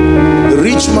 a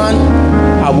rich man,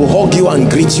 I will hug you and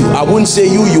greet you. I won't say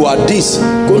you are this.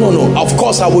 Go, no. Of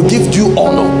course I will give you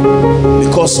honor,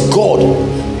 because God,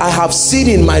 I have seen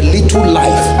in my little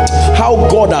life how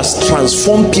God has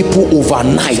transformed people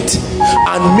overnight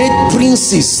and made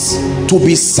princes to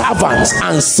be servants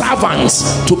and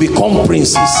servants to become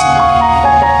princes.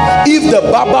 If the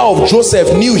barber of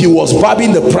Joseph knew he was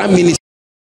barbing the prime minister.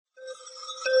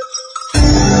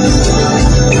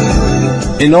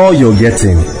 In all you're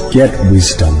getting, get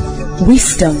wisdom.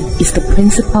 Wisdom is the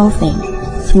principal thing.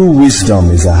 Through wisdom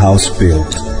is a house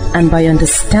built, and by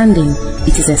understanding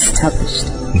it is established.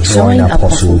 Join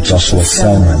Apostle Joshua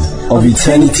Selman of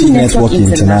Eternity Network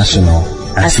International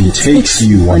as he takes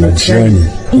you on a journey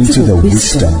into the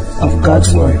wisdom of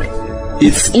God's Word.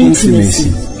 It's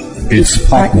intimacy, it's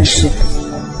partnership,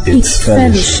 it's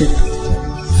fellowship.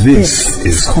 This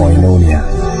is Koinonia.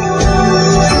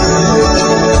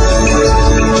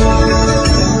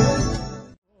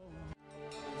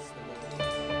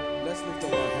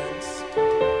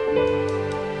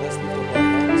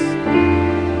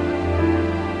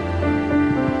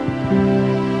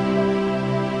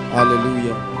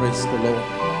 Hallelujah. Praise the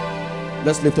Lord.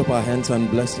 Let's lift up our hands and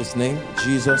bless his name.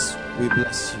 Jesus, we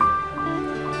bless you.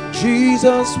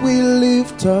 Jesus, we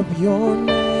lift up your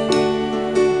name.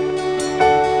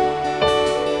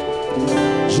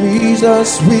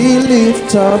 Jesus, we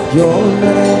lift up your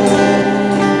name.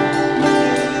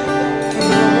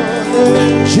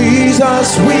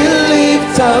 Jesus, we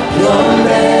lift up your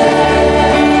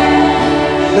name.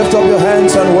 Lift up your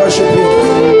hands and worship him.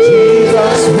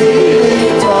 Jesus, we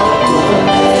lift up your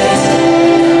name.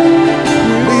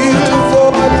 Lift your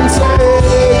voice and say,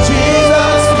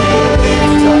 Jesus, we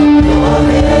lift up your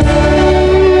name.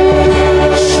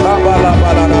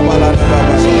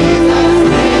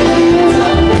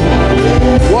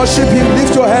 Worship him,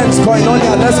 lift your hands,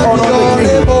 Koinonia, let's honor the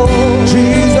King.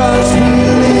 Jesus, we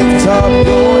lift up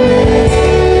your name.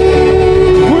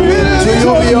 To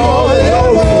you be all the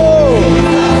glory.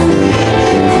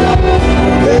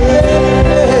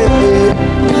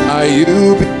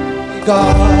 God,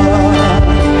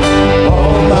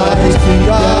 Almighty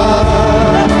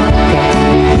God,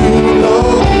 you know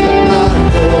not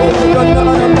more. You're not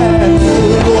a man, you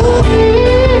know.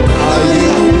 Are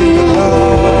you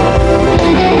God,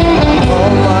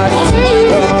 Almighty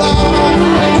God?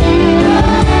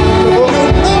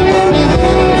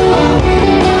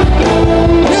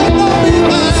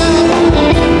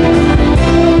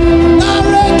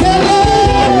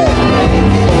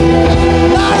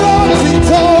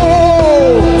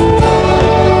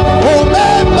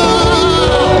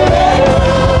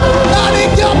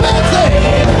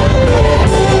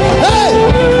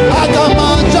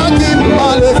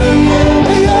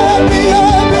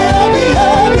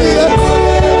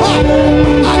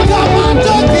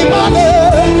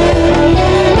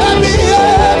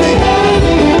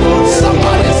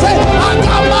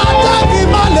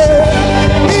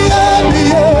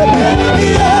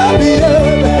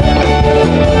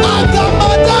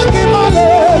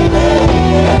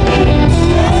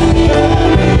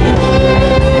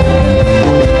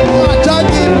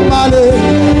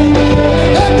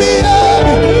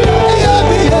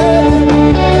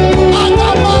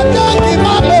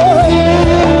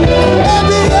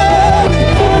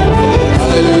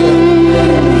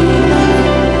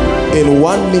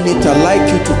 Minute, I'd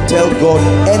like you to tell God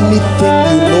anything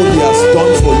you know He has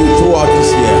done for you throughout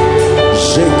this year.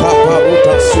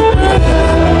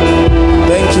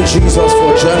 Thank you, Jesus,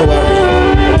 for January.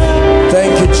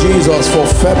 Thank you, Jesus, for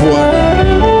February.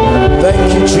 Thank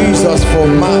you, Jesus, for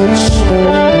March.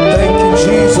 Thank you,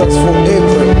 Jesus, for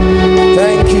April.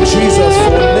 Thank you, Jesus,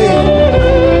 for May.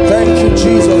 Thank you,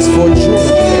 Jesus, for June.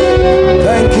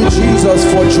 Thank you, Jesus,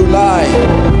 for July.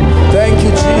 Thank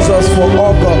you, Jesus, for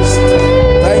August.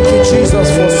 Thank you, Jesus,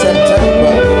 for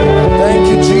September. Thank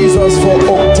you, Jesus, for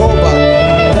October.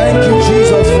 Thank you,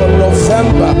 Jesus, for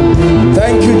November.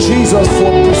 Thank you, Jesus,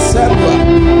 for December.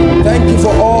 Thank you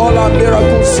for all our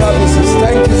miracle services.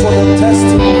 Thank you for the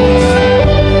testimonies.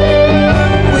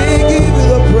 We give you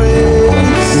the praise.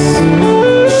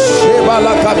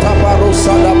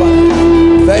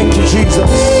 Thank you,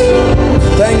 Jesus.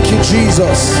 Thank you,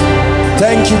 Jesus.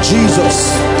 Thank you,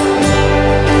 Jesus.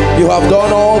 You have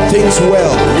done all things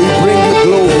well. We bring you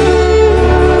glory.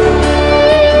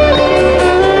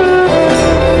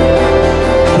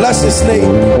 Bless His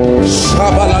name.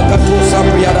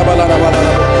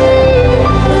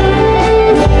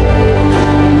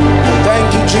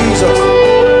 Thank you, Jesus.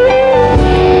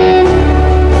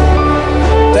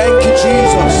 Thank you,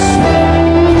 Jesus.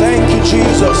 Thank you,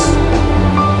 Jesus.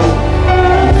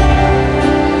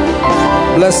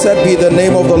 Blessed be the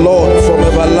name of the Lord. From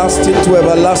everlasting to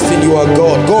everlasting you are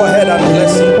God. Go ahead and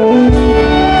bless Him.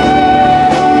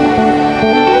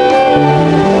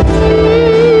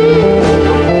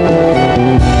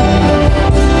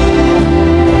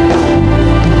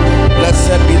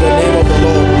 Blessed be the name of the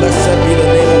Lord. Blessed be the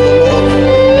name of the Lord.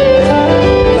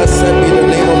 Blessed be the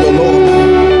name of the Lord.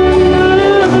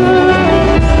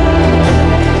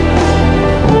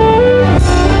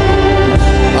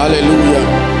 Hallelujah.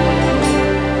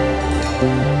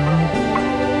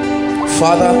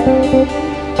 Father,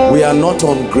 we are not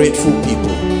ungrateful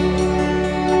people.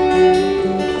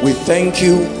 We thank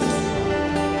you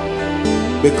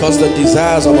because the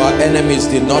desires of our enemies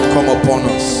did not come upon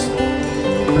us.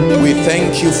 We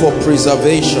thank you for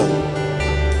preservation.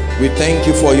 We thank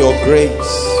you for your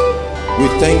grace. We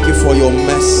thank you for your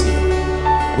mercy.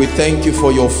 We thank you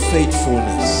for your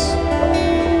faithfulness.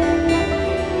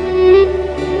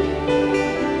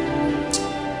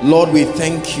 Lord, we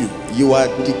thank you. You are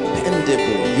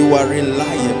dependable. You are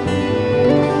reliable.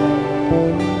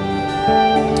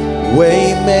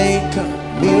 Waymaker,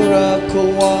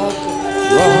 miracle worker,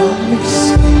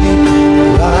 promise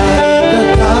keeper, light in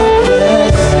the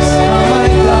darkness. My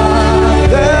God,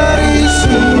 that is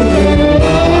who you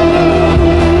are.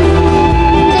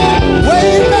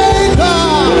 Waymaker,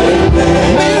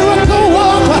 miracle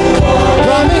worker,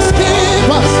 promise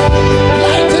keeper,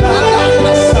 light in the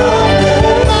darkness.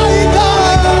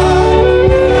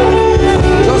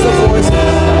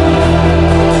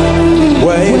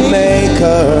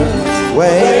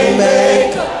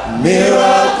 Waymaker,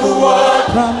 miracle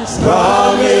worker,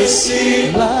 promise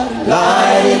keeper,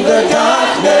 light in the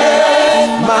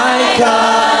darkness. My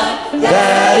God,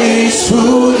 that is who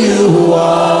you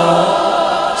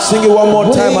are. Sing it one more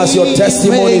time as your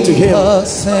testimony to Him.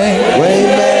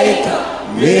 Waymaker,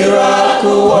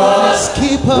 miracle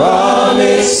worker,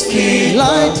 promise keeper,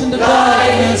 light in the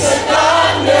darkness.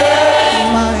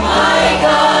 My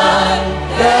God,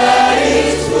 that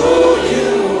is who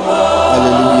you are.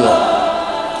 Hallelujah.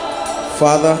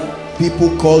 Father, people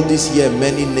call this year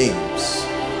many names.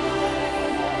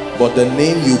 but the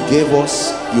name you gave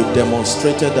us, you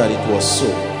demonstrated that it was so.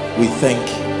 We thank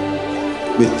you.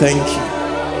 We thank you.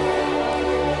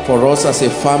 For us as a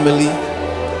family,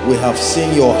 we have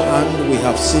seen your hand, we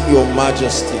have seen your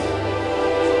majesty.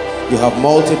 You have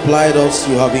multiplied us,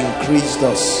 you have increased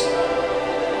us.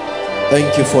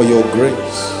 Thank you for your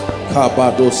grace.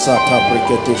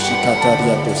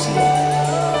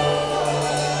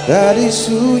 That is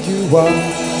who you are.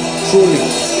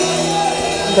 Truly,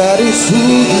 That is who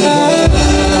you are.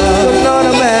 I'm not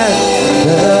a man.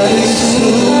 That is who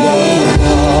you are.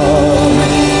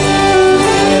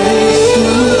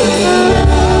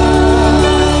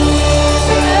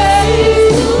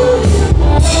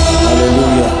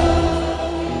 hallelujah.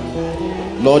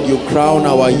 Lord, you crown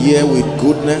our year with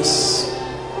goodness,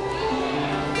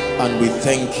 and we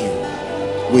thank you.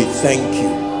 We thank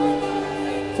you.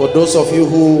 For those of you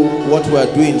who what we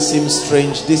are doing seems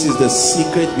strange, this is the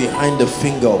secret behind the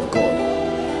finger of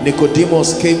God.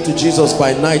 Nicodemus came to Jesus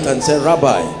by night and said,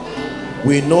 Rabbi,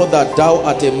 we know that thou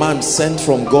art a man sent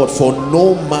from God, for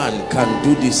no man can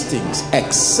do these things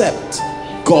except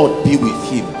God be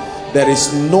with him. There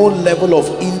is no level of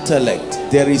intellect,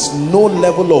 there is no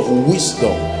level of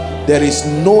wisdom, there is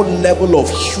no level of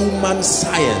human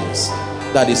science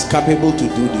that is capable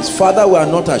to do this. Father, we are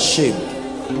not ashamed.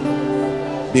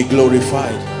 Be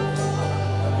glorified.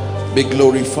 Be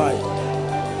glorified.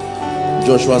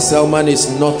 Joshua Selman is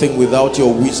nothing without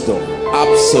your wisdom.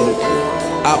 Absolutely.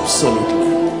 Absolutely.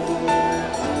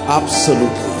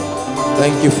 Absolutely.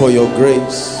 Thank you for your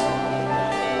grace.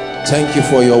 Thank you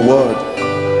for your word.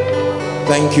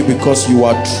 Thank you because you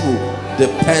are true,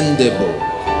 dependable,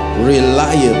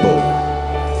 reliable,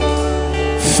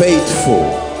 faithful.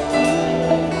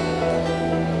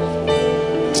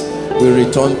 We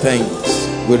return thanks.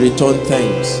 We return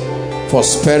thanks for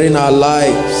sparing our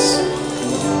lives,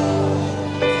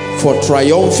 for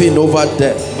triumphing over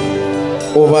death,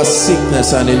 over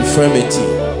sickness and infirmity,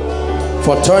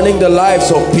 for turning the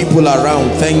lives of people around.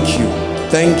 Thank you.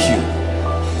 Thank you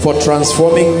for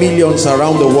transforming millions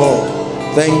around the world.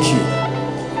 Thank you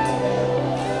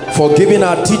for giving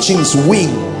our teachings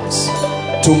wings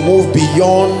to move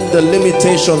beyond the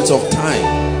limitations of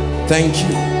time. Thank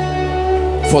you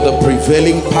for the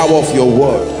prevailing power of your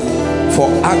word, for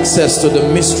access to the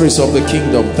mysteries of the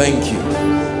kingdom. Thank you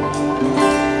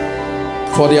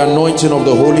for the anointing of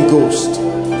the Holy Ghost.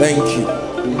 Thank you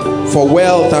for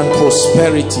wealth and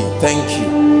prosperity. Thank you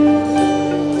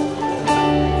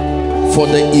for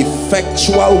the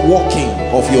effectual working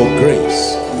of your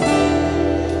grace.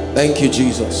 Thank you,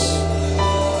 Jesus.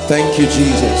 Thank you,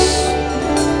 Jesus.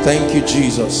 Thank you,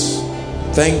 Jesus.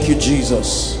 Thank you,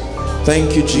 Jesus.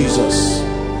 Thank you, Jesus.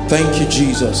 Thank you,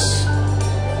 Jesus.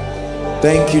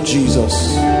 Thank you,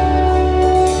 Jesus.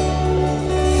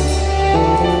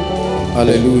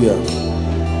 Hallelujah.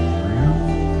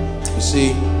 You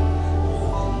see,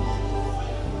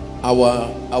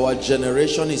 our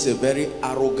generation is a very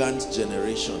arrogant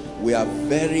generation. We are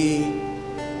very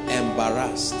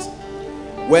embarrassed.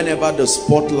 Whenever the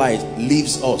spotlight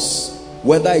leaves us,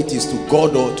 whether it is to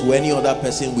God or to any other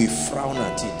person, we frown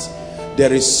at it.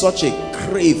 There is such a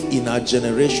crave in our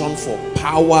generation for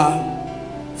power,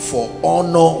 for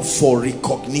honor, for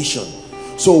recognition.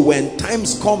 So when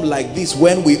times come like this,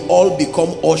 when we all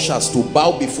become ushers to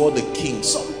bow before the king,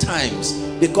 sometimes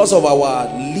because of our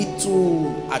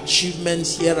little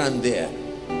achievements here and there,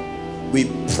 we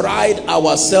pride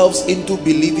ourselves into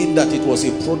believing that it was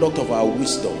a product of our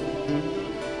wisdom.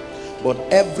 But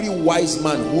every wise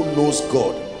man who knows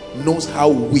God knows how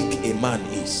weak a man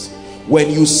is.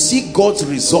 When you see God's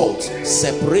result,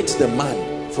 separate the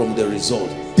man from the result.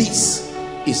 This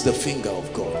is the finger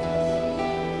of God.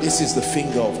 This is the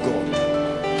finger of God.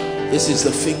 This is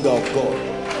the finger of God.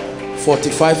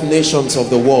 45 nations of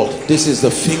the world, this is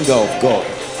the finger of God.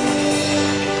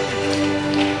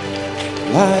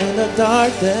 Light in the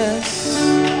darkness.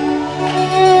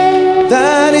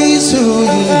 That is who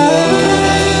you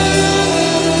are.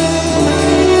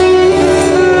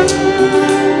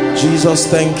 Jesus,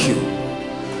 thank you.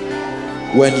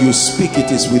 When you speak, it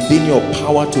is within your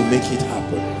power to make it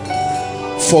happen.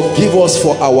 Forgive us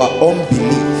for our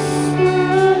unbelief.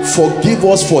 Forgive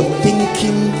us for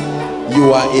thinking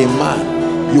you are a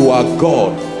man, you are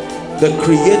God, the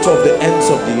creator of the ends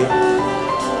of the earth.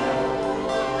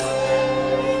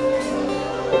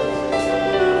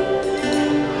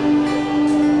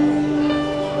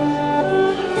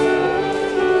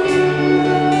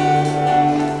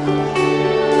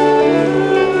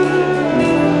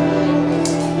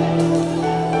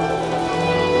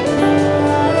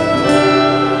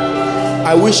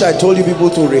 I wish I told you people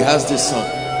to rehearse this song.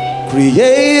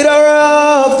 Creator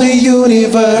of the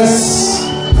universe,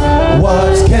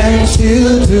 what can't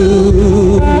you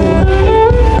do?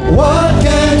 What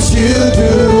can't you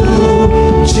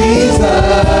do, Jesus?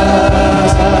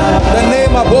 The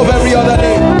name above every other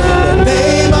name. The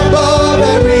name above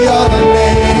every other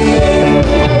name.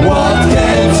 What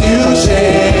can't you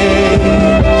change?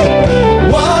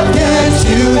 What can't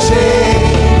you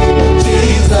change,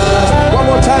 Jesus? One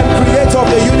more time, creator of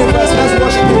the universe, let's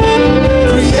worship him.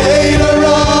 Creator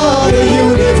of the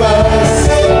universe,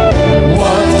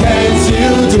 what can't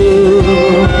you do?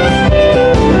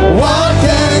 What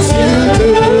can't you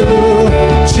do,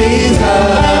 Jesus?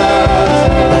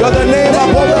 You're the name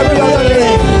above every other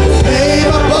name. Name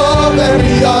above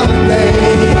every other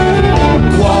name.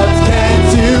 What can't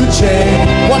you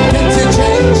change? What can't you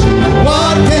change?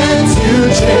 What can't you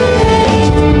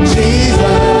change,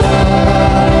 Jesus?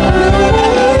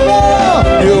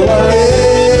 You are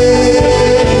able,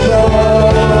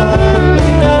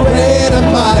 great and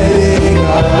mighty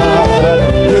God.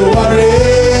 You are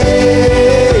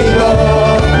able,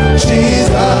 Jesus.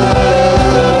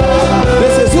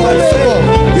 This is my faith.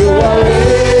 You are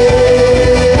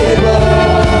able,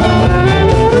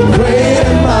 great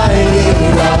and mighty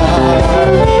God.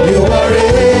 You are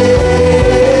able,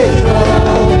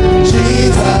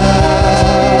 Jesus.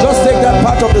 Just take that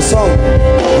part of the song.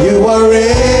 You are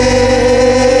able,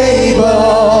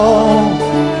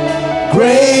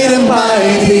 great and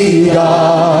mighty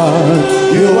God.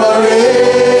 You are able,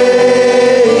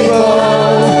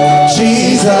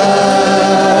 Jesus.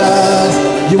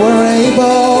 You are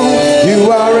able. You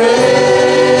are able.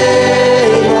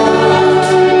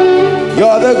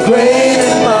 You're the great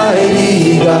and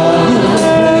mighty God.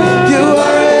 You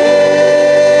are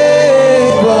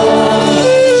able,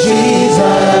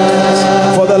 Jesus.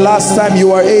 For the last time,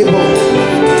 you are able.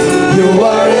 You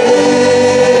are able,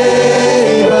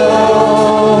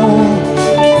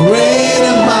 great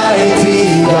and mighty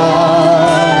God.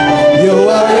 You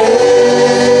are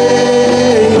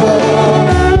able,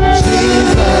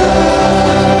 Jesus.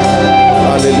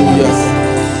 Hallelujah.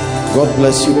 God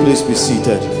bless you. Please be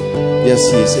seated. Yes,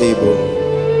 he is able.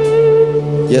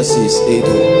 Yes, he is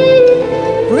able.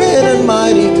 Great and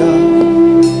mighty God.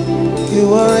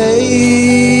 You are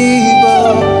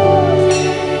able,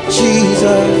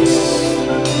 Jesus.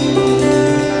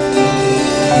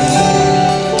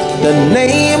 The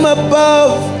name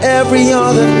above every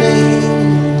other name.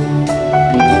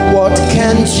 What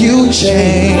can't you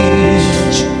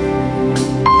change?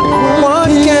 What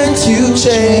can't you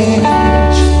change,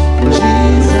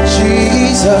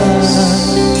 Jesus?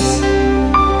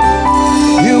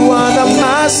 You are the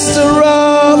master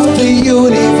of the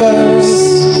universe.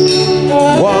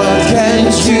 What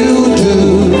can't you do?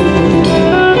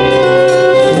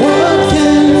 What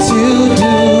can't you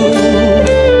do,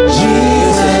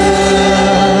 Jesus?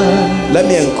 Let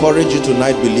me encourage you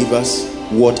tonight, believers.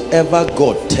 Whatever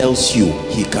God tells you,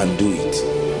 he can do it.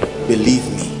 Believe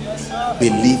me.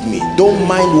 Believe me. Don't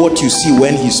mind what you see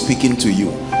when he's speaking to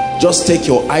you. Just take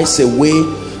your eyes away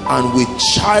and with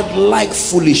childlike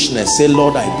foolishness say,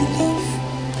 Lord, I believe.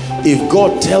 If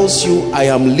God tells you, I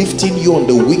am lifting you on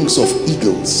the wings of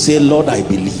eagles, say, Lord, I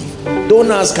believe.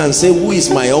 Don't ask and say, who is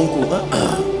my uncle?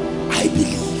 I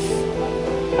believe.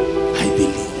 I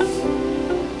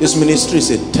believe. This ministry is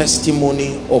a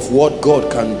testimony of what God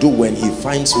can do when he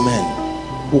finds men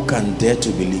who can dare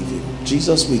to believe him.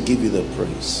 Jesus, we give you the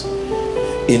praise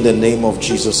in the name of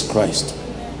Jesus Christ.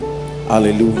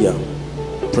 Hallelujah.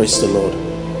 Praise the Lord.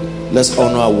 Let's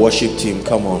honor our worship team.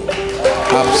 Come on.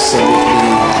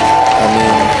 Absolutely.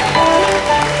 Amen.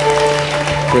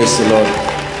 Praise the Lord.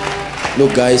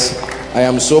 Look, guys, I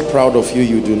am so proud of you.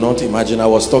 You do not imagine. I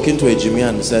was talking to a Jimmy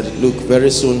and said, look, very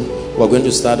soon we're going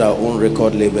to start our own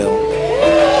record label.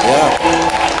 Yeah.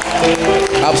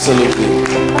 Absolutely.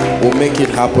 We'll make it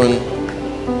happen,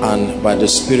 and by the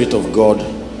Spirit of God,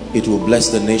 it will bless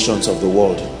the nations of the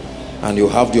world. And you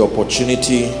have the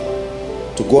opportunity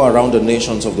to go around the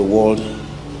nations of the world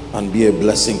and be a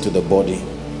blessing to the body.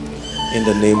 In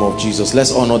the name of Jesus.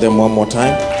 Let's honor them one more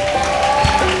time.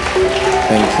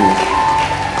 Thank you.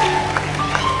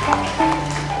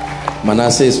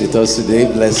 Manasseh is with us today.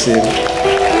 Bless him.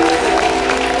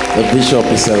 The bishop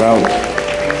is around.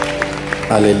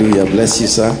 Hallelujah. Bless you,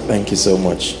 sir. Thank you so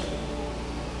much.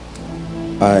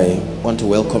 I want to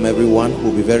welcome everyone.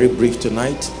 We'll be very brief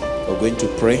tonight. We're going to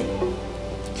pray.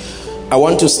 I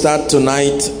want to start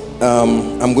tonight.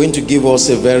 I'm going to give us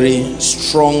a very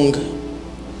strong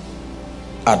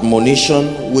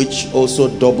admonition, which also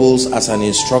doubles as an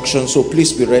instruction. So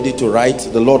please be ready to write.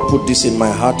 The Lord put this in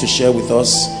my heart to share with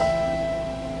us.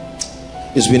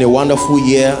 It's been a wonderful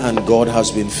year and God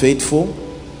has been faithful.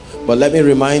 But let me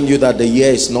remind you that the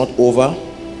year is not over.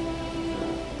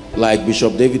 Like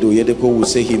Bishop David Oyedepo will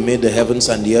say, he made the heavens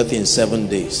and the earth in 7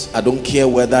 days. I don't care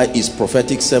whether it's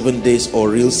prophetic 7 days or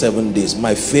real 7 days.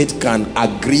 My faith can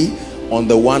agree on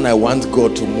the one I want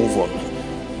God to move on.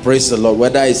 Praise the Lord.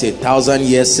 Whether it's 1,000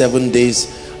 years, 7 days,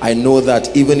 I know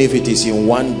that even if it is in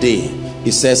 1 day,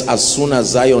 it says, as soon as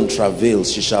Zion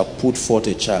travails, she shall put forth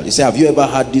a child. He said, have you ever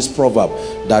heard this proverb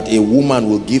that a woman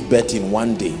will give birth in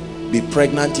 1 day? Be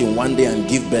pregnant in 1 day and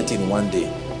give birth in 1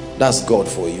 day. That's God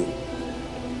for you.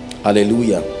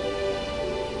 Hallelujah.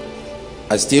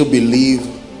 I still believe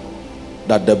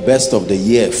that the best of the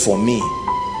year for me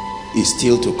is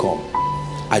still to come.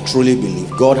 I truly believe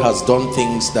God has done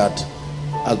things that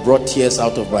has brought tears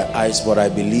out of my eyes, but I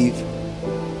believe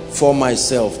for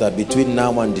myself that between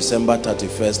now and December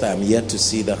 31st, I am yet to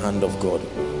see the hand of God.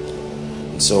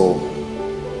 So,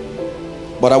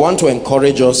 but I want to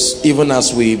encourage us, even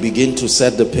as we begin to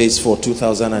set the pace for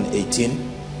 2018.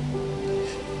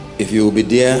 If you will be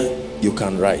there, you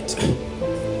can write.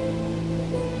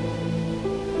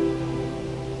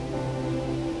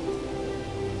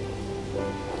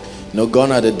 No,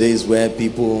 gone are the days where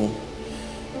people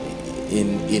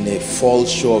in a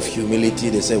false show of humility,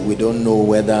 they say, we don't know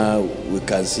whether we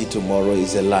can see tomorrow.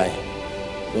 Is a lie.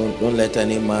 Don't let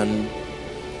any man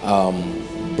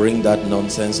bring that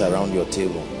nonsense around your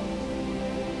table.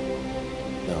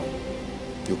 No,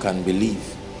 you can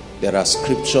believe. There are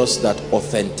scriptures that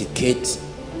authenticate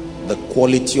the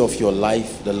quality of your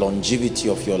life, the longevity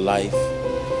of your life.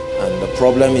 And the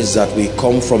problem is that we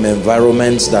come from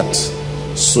environments that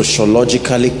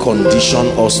sociologically condition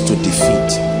us to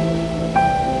defeat.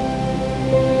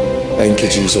 Thank you,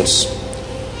 Jesus.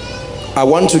 I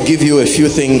want to give you a few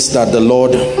things that the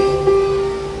Lord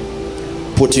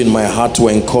put in my heart to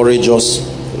encourage us.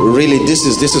 Really, this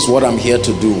is what I'm here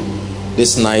to do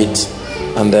this night,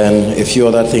 and then a few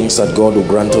other things that God will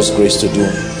grant us grace to do.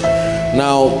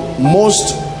 Now,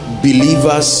 most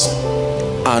believers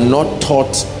are not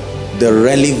taught the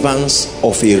relevance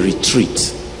of a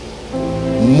retreat.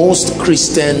 Most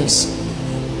Christians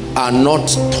are not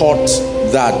taught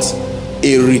that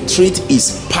a retreat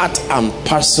is part and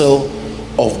parcel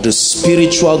of the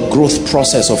spiritual growth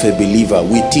process of a believer.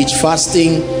 We teach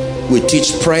fasting, we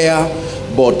teach prayer,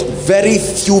 but very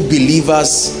few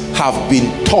believers have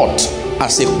been taught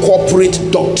as a corporate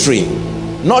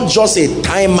doctrine, not just a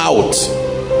time out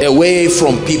away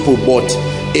from people, but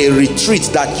a retreat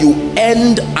that you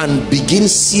end and begin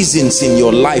seasons in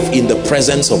your life in the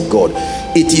presence of God.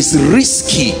 It is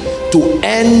risky to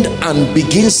end and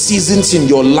begin seasons in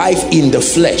your life in the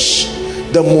flesh.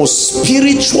 The most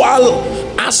spiritual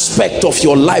aspect of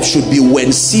your life should be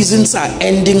when seasons are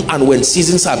ending and when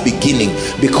seasons are beginning,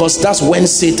 because that's when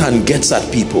Satan gets at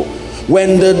people.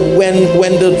 When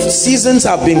the seasons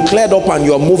have been cleared up and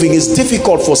you are moving, it's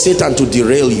difficult for Satan to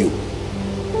derail you.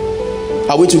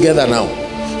 Are we together now?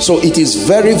 So it is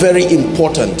very, very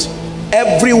important.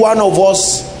 Every one of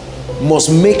us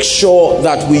must make sure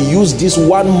that we use this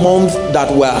 1 month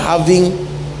that we're having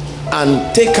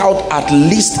and take out at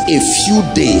least a few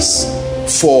days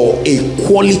for a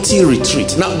quality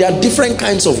retreat. Now, there are different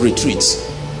kinds of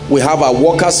retreats. We have our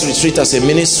workers' retreat as a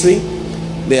ministry.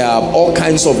 There are all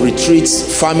kinds of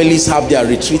retreats. Families have their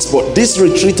retreats, but this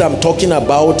retreat I'm talking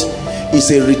about is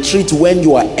a retreat when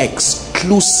you are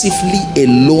exclusively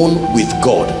alone with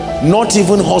God. Not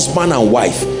even husband and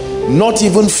wife, not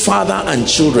even father and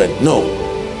children. No.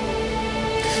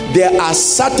 There are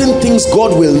certain things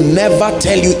God will never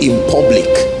tell you in public.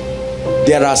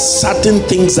 There are certain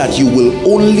things that you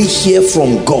will only hear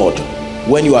from God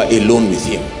when you are alone with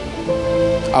him.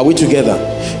 Are we together?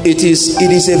 It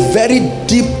is a very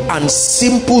deep and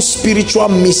simple spiritual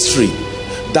mystery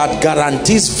that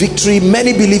guarantees victory.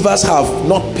 Many believers have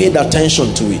not paid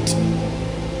attention to it.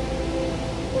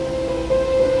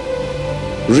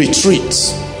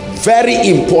 Retreats, very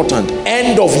important.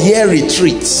 End of year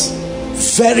retreats,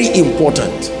 very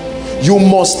important. You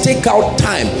must take out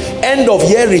time. End of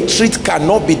year retreat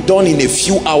cannot be done in a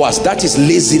few hours. That is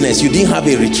laziness. You didn't have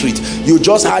a retreat, you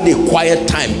just had a quiet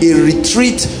time. A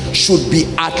retreat should be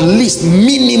at least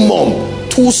minimum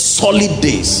 2 solid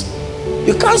days.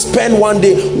 You can't spend 1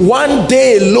 day. 1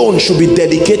 day alone should be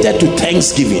dedicated to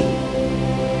Thanksgiving.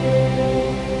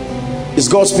 Is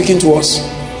God speaking to us?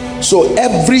 So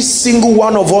every single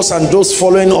one of us and those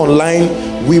following online,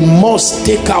 we must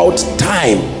take out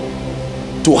time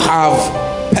to have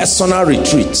personal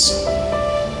retreats.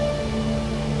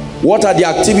 What are the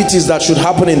activities that should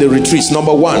happen in the retreats?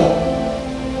 Number 1,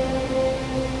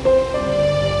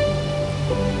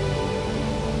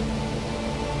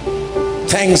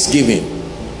 thanksgiving.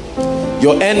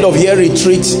 Your end of year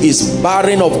retreat is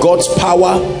barren of God's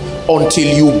power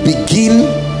until you begin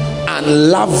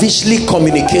and lavishly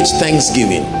communicate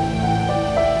thanksgiving.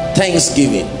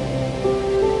 Thanksgiving.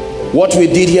 What we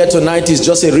did here tonight is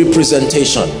just a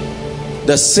representation.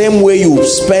 The same way you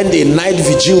spend a night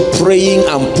vigil praying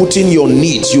and putting your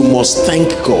needs, you must thank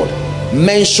God.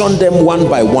 Mention them one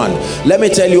by one. Let me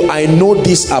tell you, I know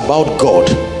this about God.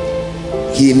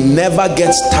 He never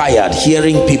gets tired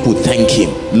hearing people thank him.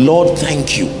 Lord,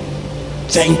 thank you.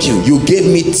 Thank you. You gave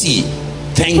me tea.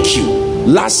 Thank you.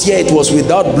 Last year it was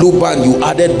without blue band. You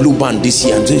added blue band this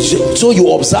year. So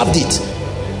you observed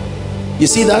it. You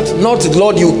see that? Not,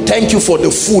 Lord, you thank you for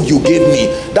the food you gave me.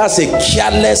 That's a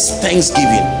careless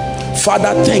thanksgiving.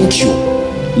 Father, thank you.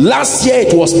 Last year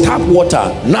it was tap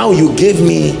water. Now you gave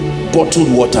me bottled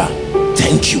water.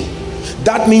 Thank you.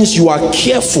 That means you are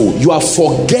careful. You are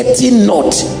forgetting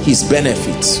not his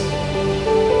benefits.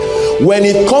 When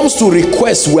it comes to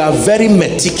requests, we are very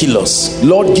meticulous.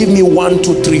 Lord, give me 1,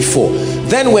 2, 3, 4.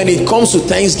 Then when it comes to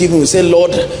thanksgiving, we say,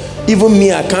 Lord, even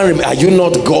me, I can't remember. Are you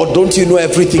not God? Don't you know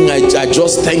everything? I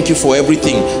just thank you for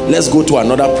everything. Let's go to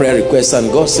another prayer request.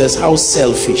 And God says, how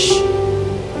selfish.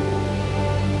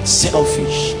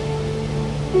 Selfish.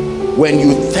 When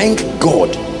you thank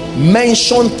God,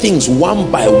 mention things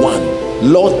one by one.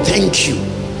 Lord, thank you.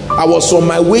 I was on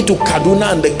my way to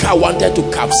Kaduna and the car wanted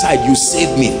to capsize. You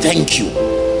saved me. Thank you.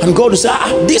 And God will say,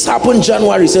 this happened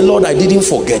January. Say, Lord, I didn't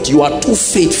forget. You are too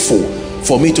faithful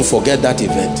for me to forget that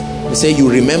event. He say,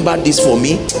 you remember this for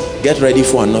me? Get ready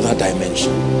for another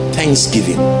dimension.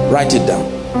 Thanksgiving. Write it down.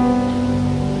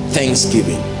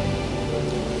 Thanksgiving.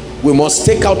 We must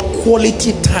take out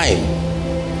quality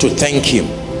time to thank him.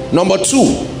 Number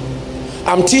 2,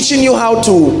 I'm teaching you how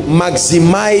to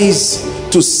maximize,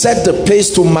 to set the pace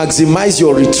to maximize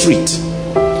your retreat.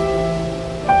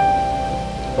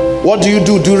 What do you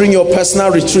do during your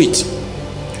personal retreat?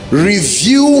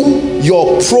 Review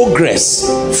your progress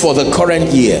for the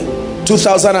current year,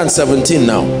 2017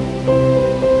 now.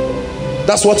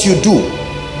 That's what you do.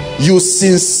 You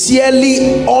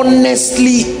sincerely,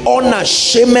 honestly,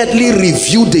 unashamedly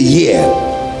review the year.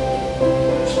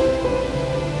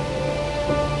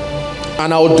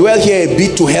 And I'll dwell here a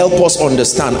bit to help us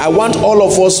understand. I want all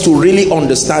of us to really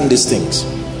understand these things.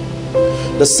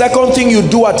 The second thing you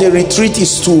do at a retreat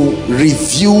is to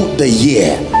review the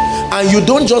year. And you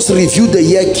don't just review the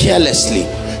year carelessly.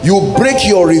 You break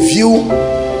your review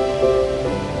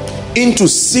into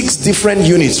 6 different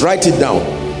units. Write it down.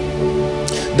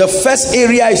 The first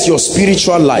area is your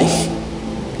spiritual life.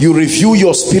 You review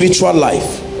your spiritual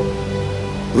life.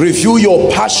 Review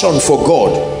your passion for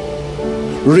God.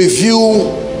 Review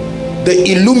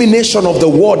the illumination of the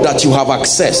word that you have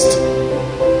accessed.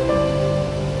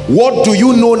 What do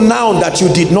you know now that you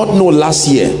did not know last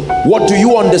year? What do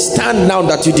you understand now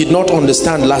that you did not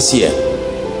understand last year?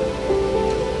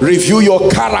 Review your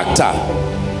character.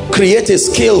 Create a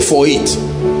scale for it.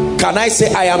 Can I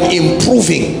say I am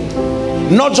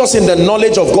improving? Not just in the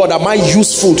knowledge of God. Am I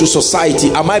useful to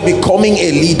society? Am I becoming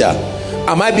a leader?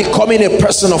 Am I becoming a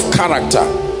person of character?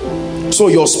 So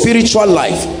your spiritual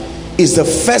life is the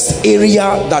first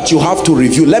area that you have to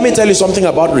review. Let me tell you something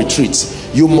about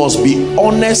retreats. You must be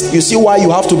honest. You see why you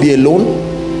have to be alone?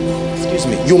 Excuse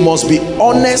me. You must be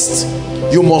honest.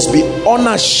 You must be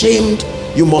unashamed.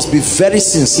 You must be very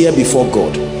sincere before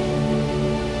God.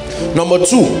 Number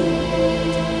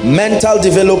 2, mental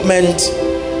development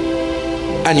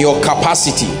and your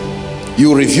capacity.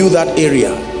 You review that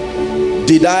area.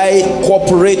 Did I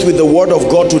cooperate with the word of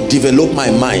God to develop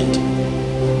my mind?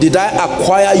 Did I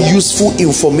acquire useful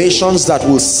informations that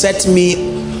will set me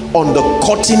on the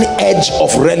cutting edge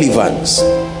of relevance?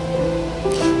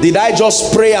 Did I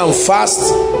just pray and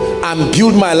fast and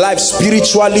build my life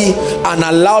spiritually and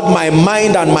allowed my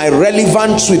mind and my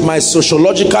relevance with my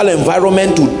sociological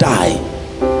environment to die?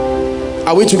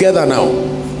 Are we together now?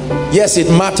 Yes,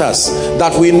 it matters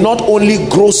that we not only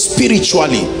grow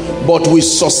spiritually, but we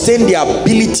sustain the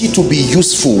ability to be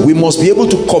useful. We must be able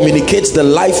to communicate the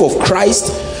life of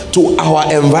Christ to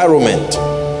our environment.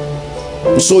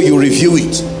 So you review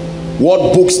it.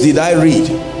 What books did I read?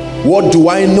 What do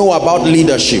I know about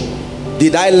leadership?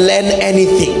 Did I learn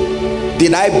anything?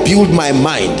 Did I build my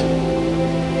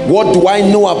mind? What do I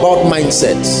know about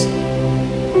mindsets?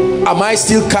 Am I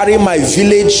still carrying my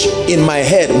village in my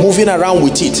head, moving around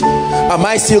with it? Am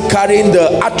I still carrying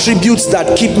the attributes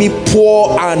that keep me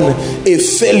poor and a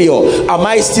failure? Am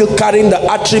I still carrying the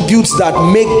attributes that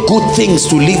make good things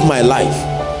to live my life?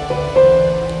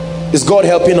 Is God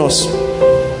helping us?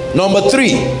 Number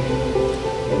 3,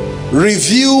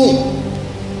 review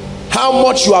how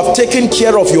much you have taken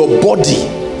care of your body,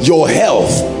 your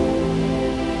health.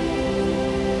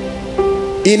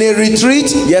 In a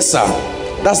retreat, yes sir,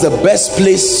 that's the best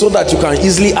place so that you can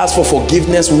easily ask for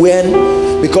forgiveness.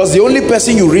 When? Because the only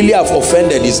person you really have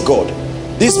offended is God.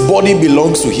 This body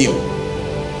belongs to him.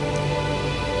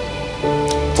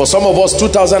 For some of us,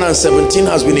 2017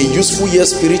 has been a useful year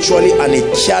spiritually and a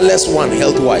careless one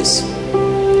health-wise.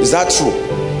 Is that true?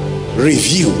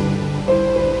 Review.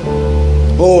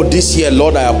 Oh, this year,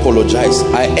 Lord, I apologize.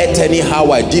 I ate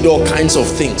anyhow, I did all kinds of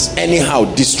things anyhow,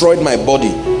 destroyed my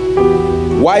body.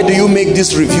 Why do you make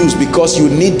these reviews? Because you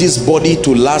need this body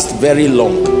to last very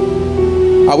long.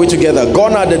 Are we together?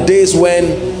 Gone are the days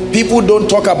when people don't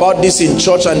talk about this in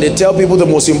church and they tell people the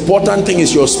most important thing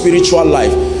is your spiritual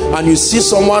life. And you see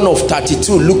someone of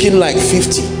 32 looking like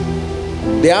 50.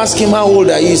 They ask him, how old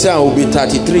are you? He said, I will be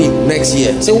 33 next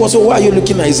year. Say, well, so why are you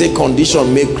looking like? He said,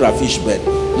 condition make crayfish bed.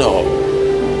 No,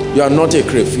 you are not a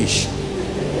crayfish.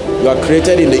 You are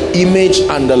created in the image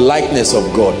and the likeness of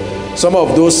God. Some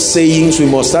of those sayings, we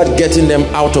must start getting them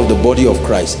out of the body of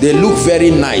Christ. They look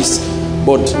very nice,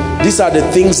 but these are the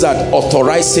things that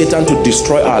authorize Satan to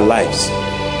destroy our lives.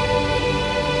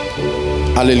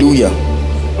 Hallelujah.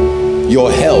 Your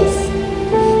health.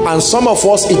 And some of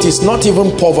us, it is not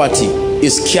even poverty,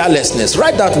 it's carelessness.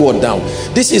 Write that word down.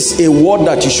 This is a word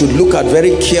that you should look at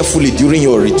very carefully during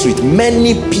your retreat.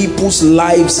 Many people's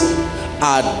lives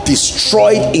are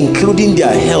destroyed, including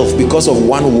their health, because of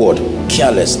one word: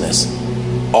 carelessness.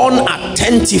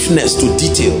 Unattentiveness to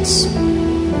details.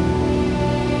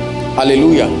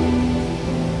 Hallelujah.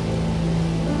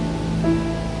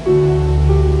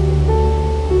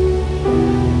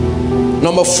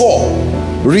 Number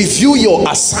 4, review your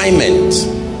assignment.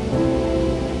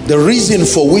 The reason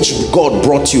for which God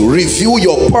brought you. Review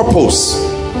your purpose,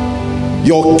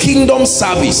 your kingdom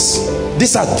service.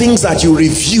 These are things that you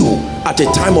review at a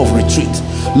time of retreat.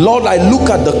 Lord, I look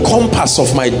at the compass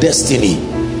of my destiny.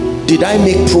 Did I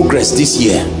make progress this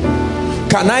year?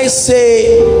 Can I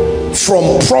say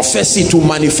from prophecy to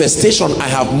manifestation, I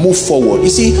have moved forward? You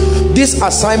see, this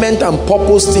assignment and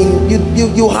purpose thing,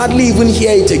 you hardly even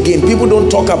hear it again. People don't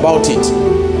talk about it.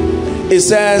 It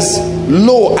says,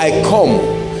 lo, I come,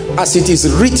 as it is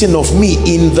written of me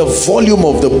in the volume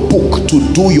of the book,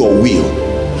 to do your will.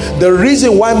 The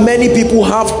reason why many people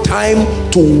have time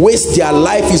to waste their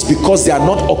life is because they are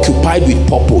not occupied with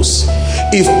purpose.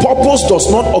 If purpose does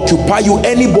not occupy you,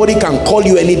 anybody can call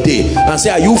you any day and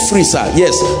say, are you free, sir?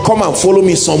 Yes, come and follow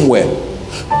me somewhere.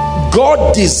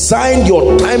 God designed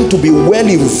your time to be well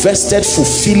invested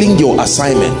fulfilling your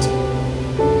assignment.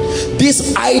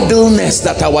 This idleness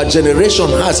that our generation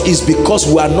has is because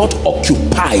we are not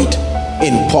occupied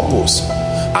in purpose.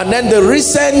 And then the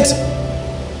recent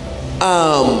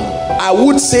I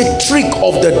would say trick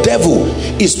of the devil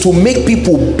is to make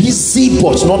people busy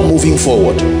but not moving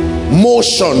forward.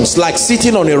 Motions like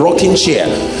sitting on a rocking chair.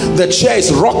 The chair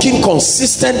is rocking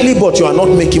consistently, but you are not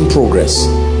making progress.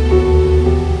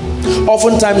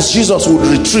 Oftentimes Jesus would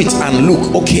retreat and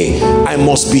look, okay, I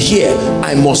must be here,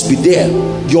 I must be there.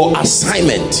 Your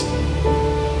assignment,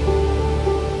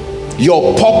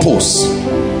 your purpose.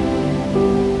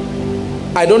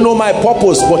 I don't know my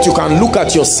purpose, but you can look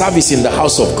at your service in the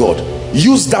house of God.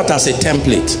 Use that as a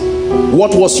template.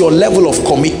 What was your level of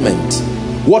commitment?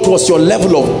 What was your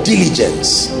level of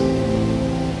diligence?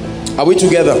 Are we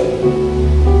together?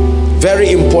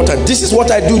 Very important. This is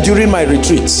what I do during my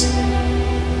retreats.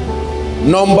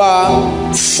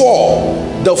 Number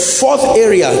 4, the 4th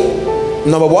area.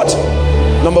 Number what?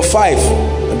 Number 5.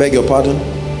 I beg your pardon.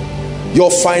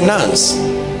 Your finance.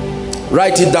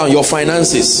 Write it down. Your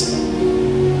finances.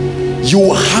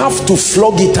 You have to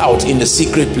flog it out in the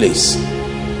secret place.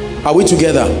 Are we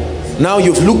together? Now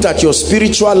you've looked at your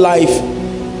spiritual life,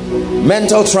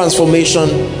 mental transformation,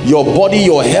 your body,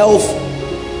 your health.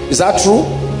 Is that true?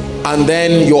 And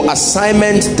then your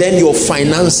assignment, then your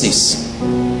finances.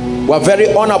 We're very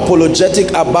unapologetic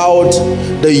about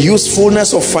the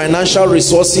usefulness of financial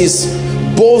resources,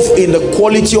 both in the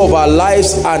quality of our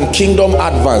lives and kingdom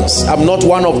advance. I'm not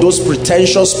one of those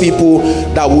pretentious people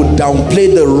that would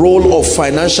downplay the role of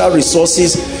financial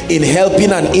resources in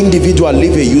helping an individual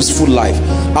live a useful life.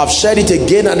 I've shared it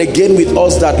again and again with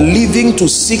us that living to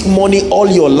seek money all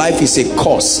your life is a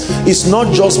curse. It's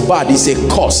not just bad, it's a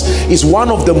curse. It's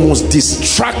one of the most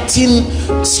distracting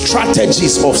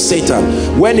strategies of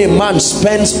Satan. When a man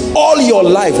spends all your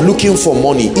life looking for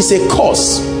money, it's a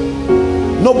curse.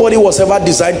 Nobody was ever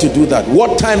designed to do that.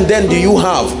 What time then do you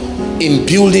have in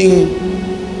building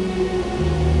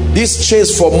This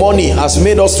chase for money has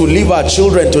made us to leave our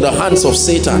children to the hands of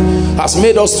Satan, has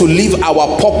made us to leave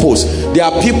our purpose. There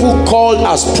are people called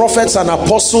as prophets and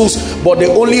apostles, but they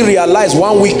only realize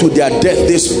 1 week to their death.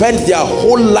 They spent their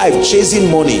whole life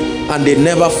chasing money and they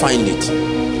never find it.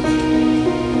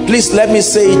 Please let me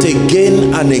say it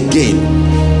again and again.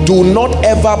 Do not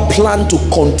ever plan to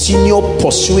continue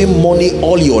pursuing money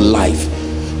all your life.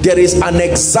 There is an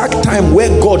exact time where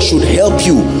God should help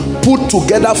you put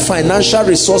together financial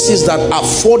resources that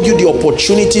afford you the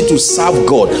opportunity to serve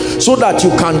God, so that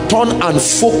you can turn and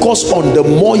focus on the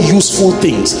more useful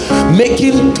things.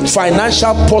 Making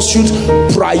financial pursuit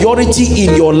priority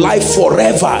in your life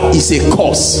forever is a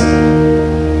curse.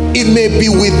 It may be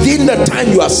within the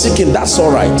time you are seeking, that's all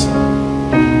right.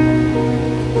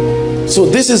 So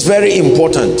this is very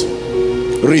important.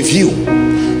 Review.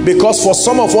 Because for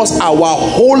some of us, our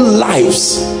whole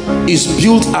lives is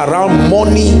built around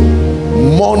money,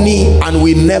 and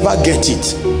we never get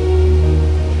it.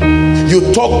 You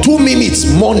talk 2 minutes,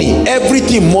 money,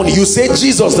 everything money. You say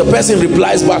Jesus, the person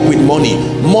replies back with money.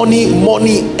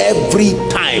 Money every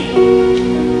time.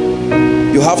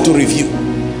 You have to review.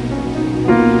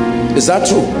 Is that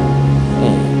true?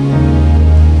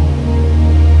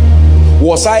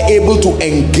 Was I able to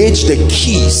engage the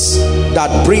keys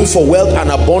that bring for wealth and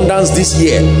abundance this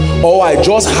year, or I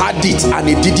just had it and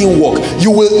it didn't work? You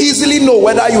will easily know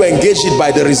whether you engaged it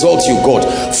by the results you got.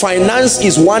 Finance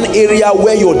is one area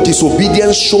where your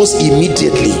disobedience shows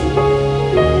immediately.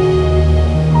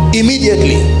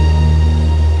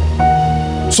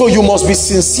 So you must be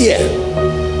sincere.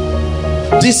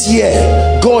 This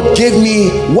year God gave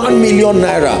me 1 million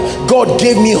naira, God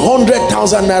gave me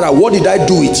 100,000 naira. What did I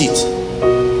do with it?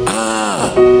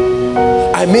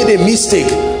 I made a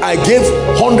mistake. I gave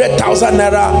 100,000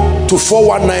 naira to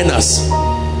 419ers.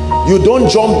 You don't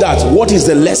jump that. What is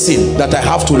the lesson that I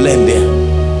have to learn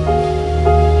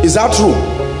there? Is that true?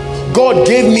 God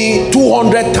gave me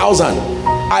 200,000.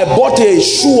 I bought a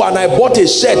shoe and I bought a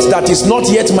shirt that is not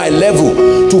yet my level,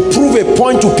 to prove a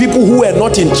point to people who were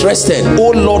not interested.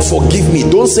 Oh Lord, forgive me.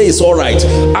 Don't say it's all right.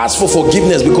 Ask for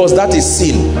forgiveness, because that is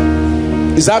sin.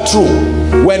 Is that true?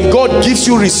 When God gives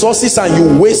you resources and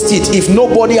you waste it, if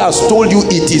nobody has told you,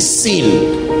 it is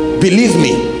sin. Believe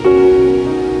me.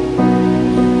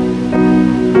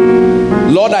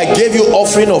 Lord, I gave you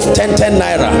offering of 10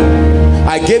 naira.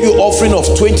 I gave you offering of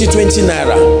 20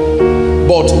 naira.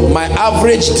 But my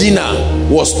average dinner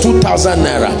was 2,000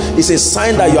 naira. It's a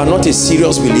sign that you are not a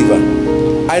serious believer.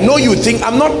 I know you think,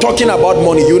 I'm not talking about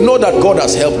money. You know that God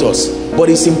has helped us, but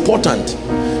it's important.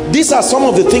 These are some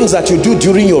of the things that you do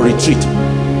during your retreat.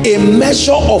 A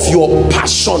measure of your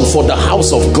passion for the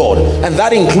house of God, and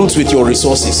that includes with your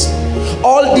resources.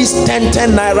 All this 10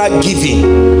 naira giving,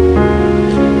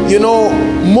 you know,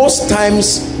 most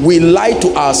times we lie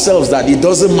to ourselves that it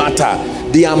doesn't matter.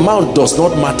 The amount does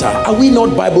not matter. Are we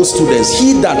not Bible students?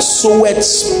 He that soweth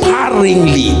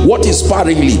sparingly. What is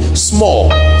sparingly?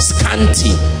 Small,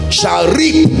 scanty, shall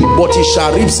reap, but he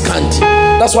shall reap scanty.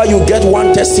 That's why you get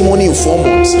one testimony in 4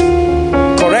 months.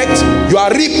 Correct? You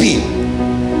are reaping.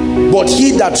 But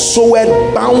he that soweth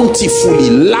bountifully,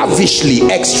 lavishly,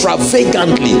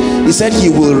 extravagantly, he said he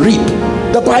will reap.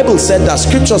 The Bible said that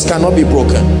scriptures cannot be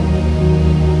broken.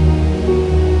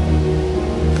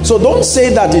 So don't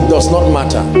say that it does not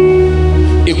matter.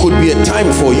 It could be a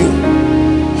time for you.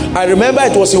 I remember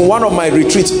it was in one of my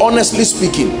retreats, honestly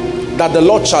speaking, that the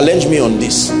Lord challenged me on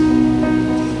this.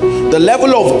 The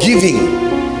level of giving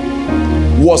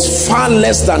was far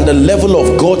less than the level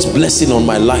of God's blessing on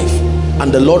my life,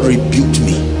 and the Lord rebuked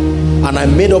me. And I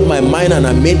made up my mind and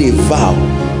I made a vow.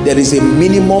 There is a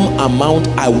minimum amount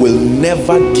I will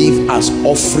never give as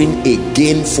offering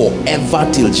again forever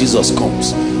till Jesus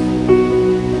comes.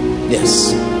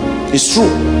 Yes, it's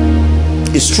true.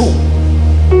 It's true.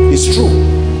 It's true.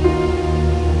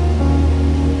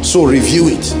 So review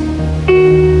it.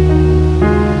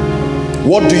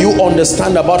 What do you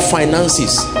understand about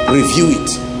finances? Review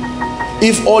it.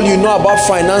 If all you know about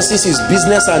finances is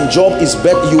business and job, is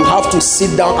better, you have to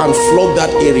sit down and flog that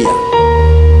area.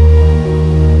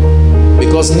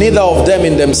 Because neither of them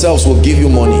in themselves will give you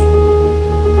money.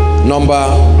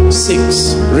 Number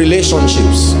 6,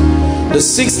 relationships. The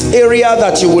 6th area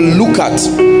that you will look at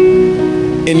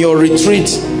in your retreat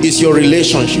is your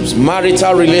relationships.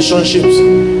 Marital relationships,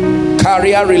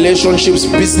 career relationships,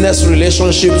 business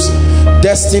relationships,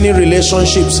 destiny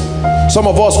relationships. Some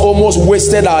of us almost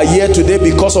wasted our year today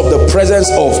because of the presence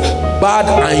of bad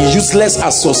and useless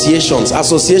associations.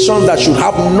 Associations that should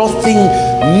have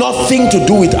nothing to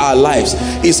do with our lives.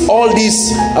 Is all this,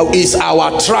 is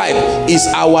our tribe, is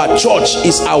our church,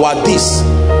 is our this.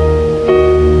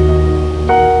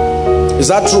 Is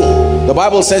that true? The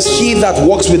Bible says he that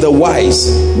walks with the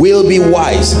wise will be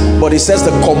wise, but it says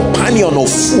the companion of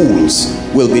fools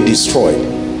will be destroyed.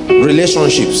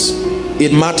 Relationships,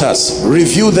 it matters.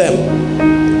 Review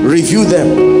them. Review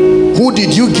them. Who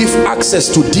did you give access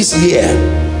to this year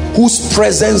whose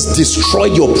presence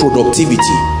destroyed your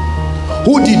productivity?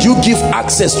 Who did you give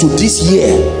access to this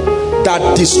year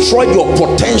that destroyed your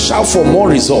potential for more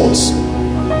results?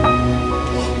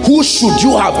 Who should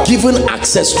you have given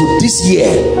access to this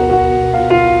year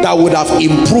that would have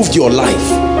improved your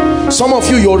life? Some of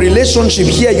you, your relationship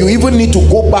here, you even need to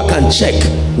go back and check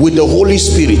with the Holy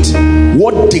Spirit.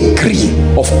 What degree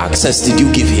of access did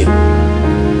you give him?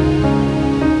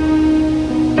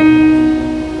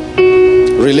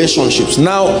 Relationships.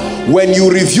 Now, when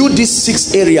you review these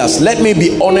 6 areas, let me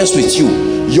be honest with you,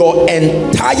 your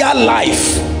entire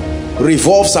life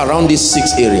revolves around these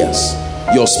 6 areas.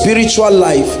 Your spiritual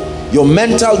life, your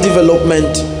mental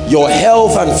development, your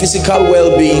health and physical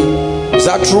well-being. Is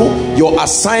that true? Your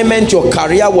assignment, your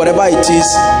career, whatever it is,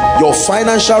 your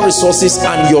financial resources,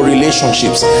 and your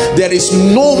relationships. There is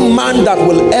no man that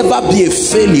will ever be a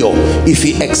failure if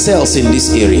he excels in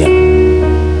this area.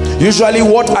 Usually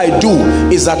what I do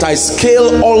is that I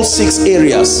scale all 6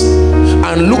 areas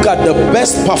and look at the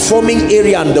best performing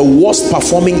area and the worst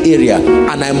performing area,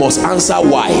 and I must answer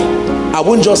why. I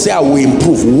won't just say I will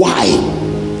improve. Why?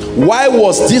 Why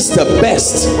was this the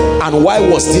best and why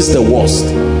was this the worst?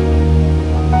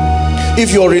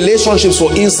 If your relationships,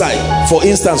 for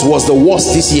instance, was the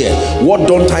worst this year, what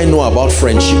don't I know about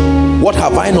friendship? What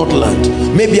have I not learned?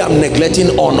 Maybe I'm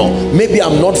neglecting honor. Maybe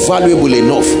I'm not valuable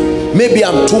enough. Maybe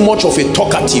I'm too much of a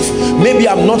talkative. Maybe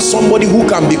I'm not somebody who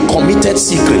can be committed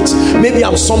secret. Maybe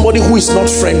I'm somebody who is not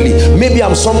friendly. Maybe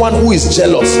I'm someone who is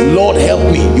jealous. Lord help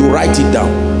me. You write it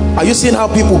down. Are you seeing how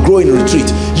people grow in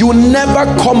retreat? You never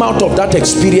come out of that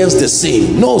experience the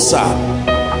same. No, sir.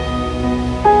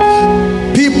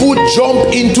 People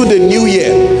jump into the new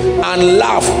year and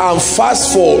laugh and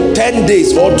fast for 10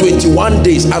 days or 21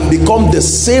 days and become the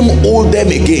same old them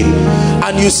again.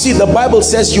 And you see, the Bible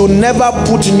says you never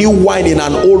put new wine in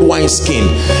an old wine skin.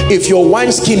 If your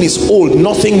wine skin is old,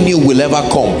 nothing new will ever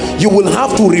come. You will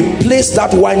have to replace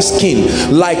that wine skin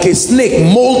like a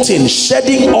snake molting,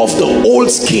 shedding off the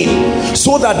old skin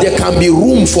so that there can be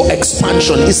room for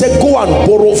expansion. He said, go and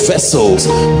borrow vessels,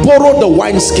 borrow the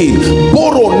wine skin,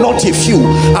 borrow not a few,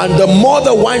 and the more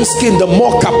the wine skin, the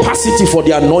more capacity for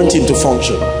the anointing to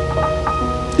function.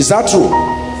 Is that true?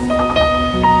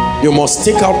 You must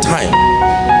take out time.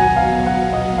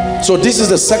 So this is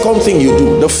the second thing you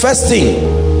do. The first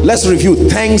thing, let's review: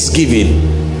 thanksgiving.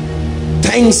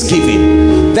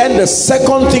 Thanksgiving. Then the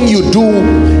second thing you do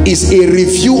is a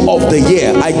review of the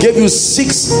year. I gave you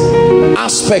 6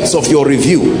 aspects of your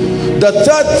review. The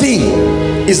third thing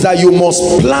is that you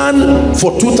must plan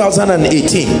for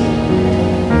 2018.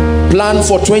 Plan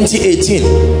for 2018.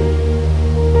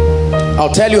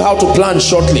 I'll tell you how to plan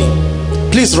shortly.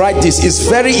 Please write this. It's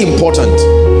very important.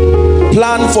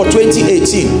 Plan for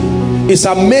 2018. It's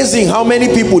amazing how many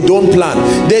people don't plan.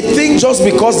 They think just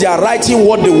because they are writing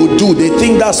what they would do, they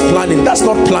think that's planning. That's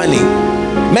not planning.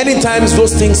 Many times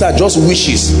those things are just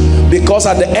wishes, because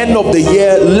at the end of the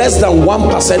year, less than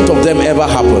 1% of them ever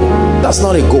happen. That's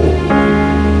not a goal.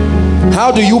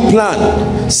 How do you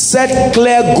plan? Set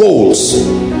clear goals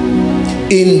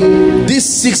in these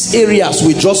 6 areas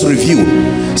we just reviewed.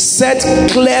 Set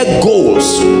clear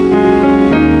goals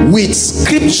with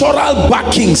scriptural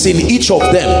backings in each of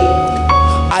them.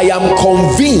 I am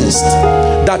convinced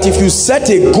that if you set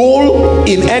a goal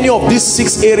in any of these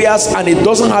 6 areas and it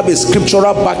doesn't have a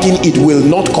scriptural backing, it will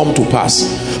not come to pass,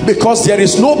 because there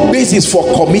is no basis for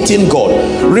committing God.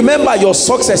 Remember, your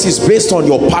success is based on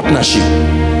your partnership.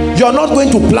 You are not going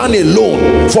to plan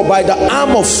alone, for by the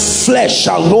arm of flesh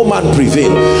shall no man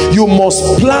prevail. You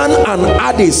must plan and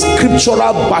add a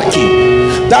scriptural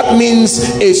backing. That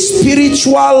means a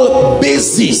spiritual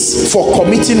basis for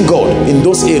committing God in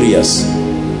those areas.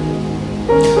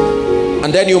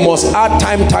 And then you must add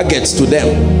time targets to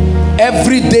them.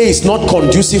 Every day is not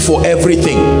conducive for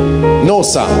everything. No,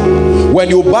 sir. When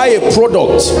you buy a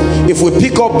product, if we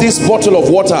pick up this bottle of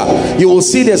water, you will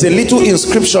see there's a little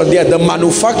inscription there, the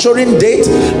manufacturing date,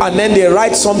 and then they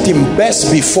write something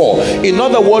best before. In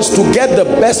other words, to get the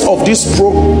best of this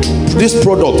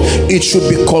product, it should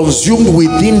be consumed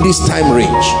within this time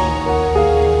range.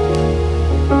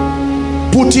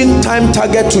 Putting time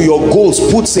target to your goals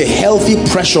puts a healthy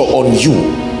pressure on you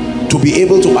to be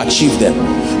able to achieve them.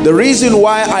 The reason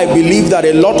why I believe that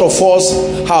a lot of us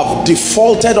have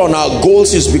defaulted on our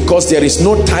goals is because there is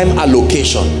no time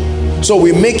allocation. So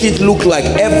we make it look like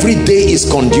every day is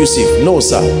conducive. No,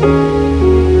 sir.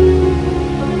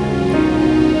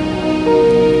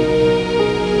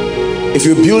 If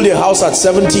you build a house at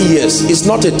 70 years, it's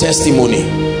not a testimony.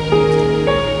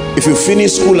 If you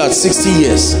finish school at 60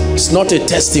 years, it's not a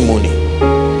testimony.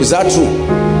 Is that true?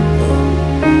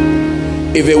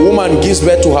 If a woman gives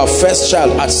birth to her first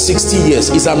child at 60 years,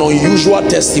 it's an unusual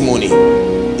testimony.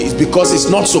 It's because it's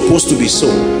not supposed to be so.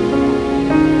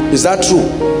 Is that true?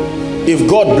 If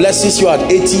God blesses you at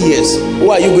 80 years,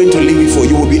 who are you going to leave it for?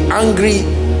 You will be angry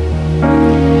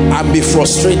and be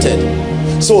frustrated.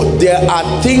 So there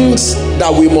are things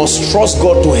that we must trust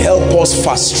God to help us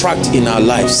fast track in our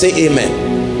lives. Say amen.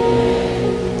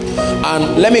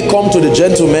 And let me come to the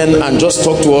gentlemen and just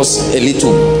talk to us a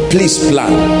little. Please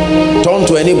plan. Turn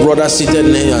to any brother seated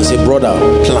near and say, brother,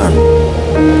 plan.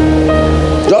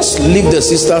 Just leave the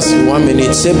sisters in 1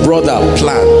 minute. Say, brother,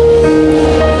 plan.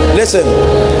 Listen,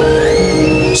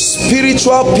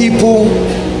 spiritual people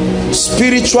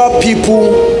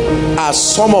are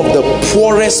some of the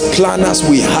poorest planners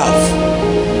we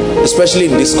have, especially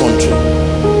in this country.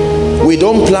 We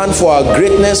don't plan for our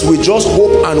greatness. We just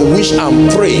hope and wish and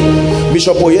pray.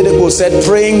 Bishop Oyedepo said,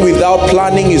 praying without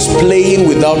planning is playing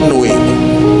without knowing.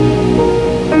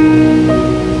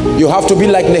 You have to be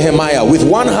like Nehemiah. With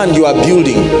one hand you are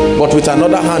building, but with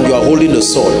another hand you are holding the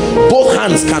sword. Both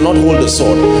hands cannot hold the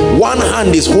sword. One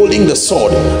hand is holding the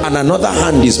sword and another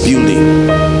hand is building.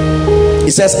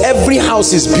 It says every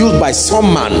house is built by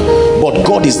some man, but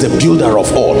God is the builder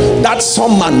of all. That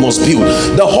some man must build.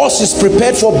 The horse is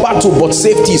prepared for battle, but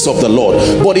safety is of the Lord.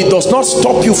 But it does not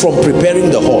stop you from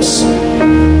preparing the horse.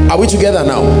 Are we together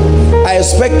now? I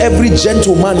expect every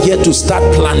gentleman here to start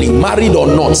planning, married or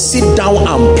not. Sit down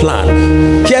and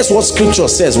plan. Here's what scripture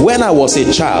says. When I was a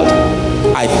child,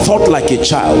 I thought like a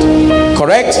child.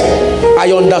 Correct?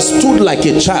 I understood like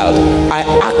a child. I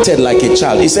acted like a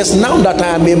child. It says, now that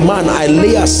I am a man, I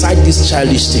lay aside these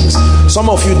childish things. Some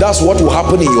of you, that's what will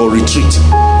happen in your retreat.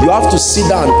 You have to sit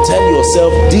down and tell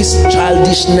yourself, this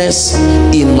childishness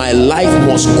in my life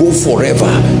must go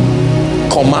forever.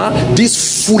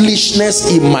 This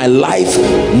foolishness in my life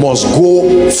must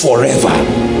go forever.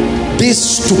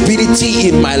 This stupidity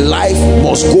in my life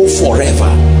must go forever.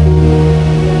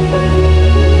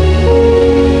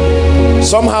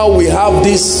 Somehow we have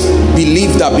this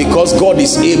belief that because God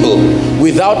is able,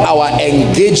 without our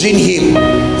engaging him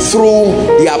through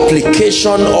the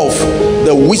application of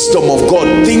the wisdom of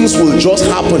God, things will just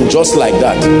happen just like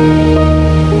that.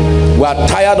 We are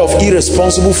tired of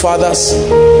irresponsible fathers.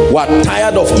 We are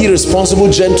tired of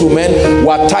irresponsible gentlemen. We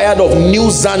are tired of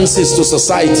nuisances to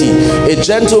society. A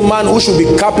gentleman who should be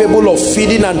capable of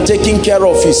feeding and taking care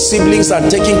of his siblings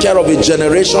and taking care of a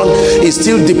generation is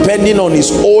still depending on his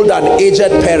old and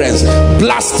aged parents,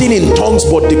 blasting in tongues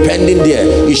but depending there.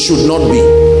 It should not be.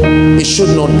 It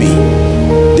should not be.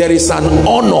 There is an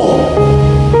honor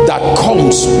that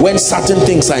comes when certain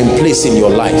things are in place in your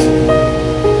life.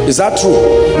 Is that true?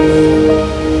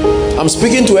 I'm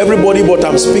speaking to everybody, but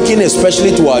I'm speaking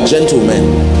especially to our gentlemen.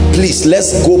 Please,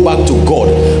 let's go back to God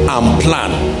and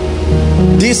plan.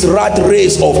 This rat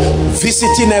race of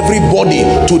visiting everybody,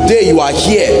 today you are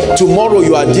here, tomorrow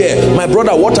you are there. My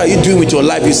brother, what are you doing with your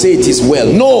life? You say it is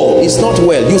well. No, it's not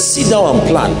well. You sit down and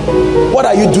plan. What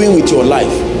are you doing with your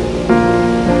life?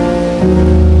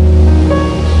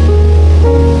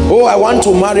 Oh, I want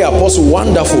to marry Apostle.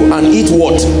 Wonderful. And eat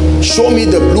what? Show me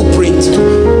the blueprint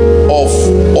of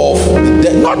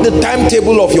not the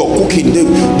timetable of your cooking,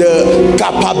 the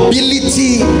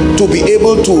capability to be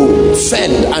able to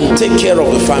fend and take care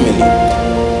of the family.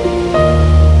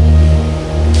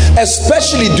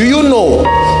 Especially, do you know,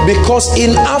 because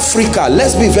in Africa,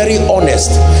 let's be very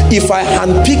honest, if I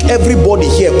handpick everybody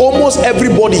here, almost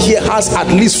everybody here has at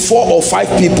least 4 or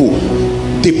 5 people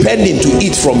depending to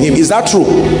eat from him. Is that true?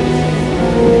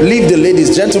 Leave the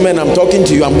ladies. Gentlemen, I'm talking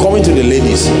to you. I'm coming to the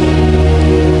ladies.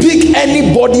 Pick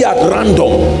anybody at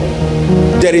random.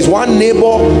 There is one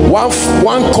neighbor,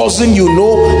 one cousin you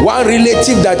know, one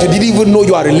relative that you didn't even know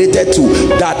you are related to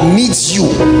that needs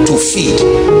you to feed.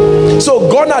 So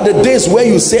gone are the days where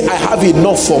you say, I have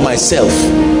enough for myself.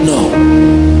 No.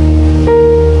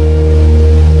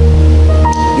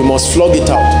 You must flog it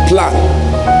out. Plan.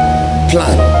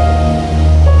 Plan.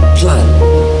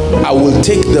 Plan. I will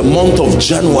take the month of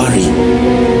January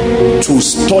to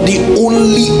study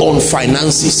only on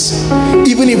finances.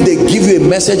 Even if they give you a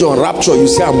message on rapture, you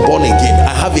say, I'm born again.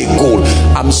 I have a goal.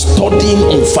 I'm studying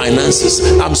on finances.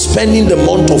 I'm spending the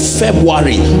month of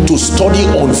February to study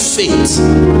on faith.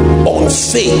 On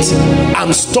faith.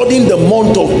 I'm studying the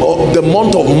month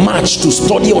of March to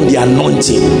study on the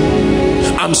anointing.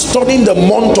 I'm studying the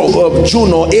month of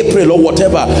June or April or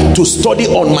whatever to study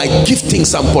on my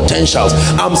giftings and potentials.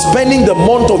 I'm spending the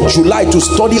month of July to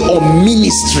study on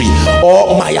ministry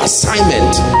or my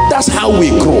assignment. That's how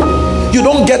we grow. You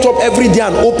don't get up every day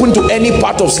and open to any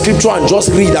part of scripture and just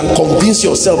read and convince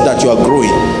yourself that you are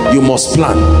growing. You must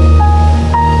plan.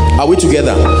 Are we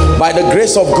together? By the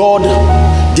grace of God,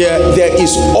 there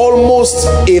is almost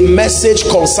a message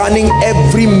concerning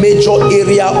every major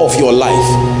area of your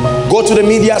life. Go to the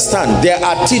media stand. There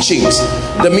are teachings.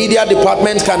 The media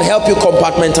department can help you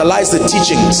compartmentalize the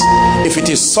teachings. If it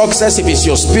is success, if it's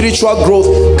your spiritual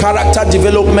growth, character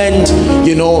development,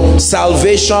 you know,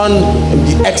 salvation,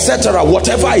 etc.,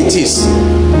 whatever it is,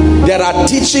 there are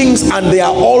teachings and they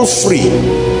are all free.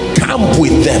 Camp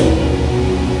with them.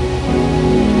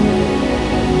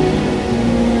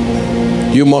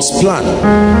 You must plan.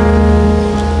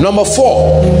 Number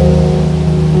 4,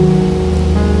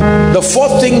 the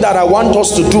fourth thing that I want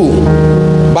us to do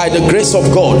by the grace of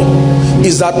God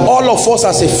is that all of us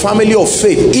as a family of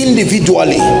faith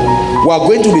individually, we are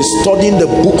going to be studying the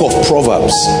book of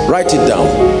Proverbs. Write it down.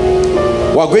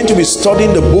 We are going to be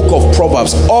studying the book of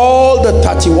Proverbs, all the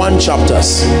 31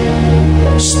 chapters.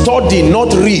 Study,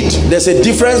 not read. There's a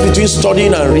difference between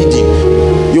studying and reading.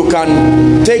 You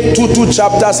can take two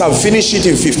chapters and finish it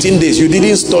in 15 days. You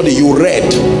didn't study, you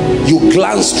read, you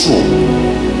glanced through.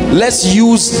 Let's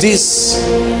use this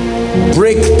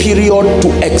break period to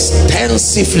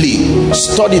extensively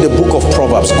study the book of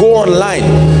Proverbs. Go online.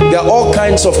 There are all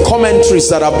kinds of commentaries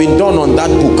that have been done on that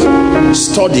book.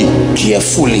 Study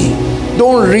carefully.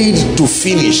 Don't read to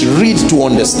finish, read to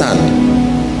understand.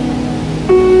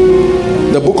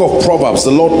 The book of Proverbs,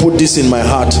 the Lord put this in my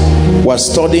heart. We're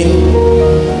studying.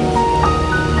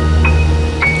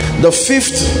 The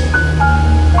 5th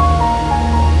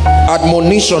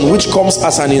admonition, which comes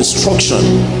as an instruction,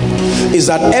 is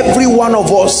that every one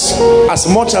of us, as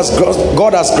much as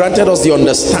God has granted us the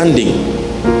understanding,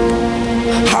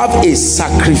 have a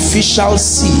sacrificial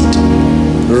seed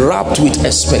wrapped with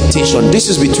expectation. This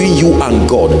is between you and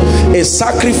God. A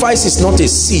sacrifice is not a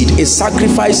seed. A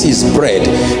sacrifice is bread.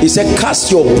 He said,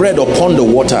 cast your bread upon the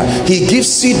water. He gives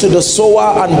seed to the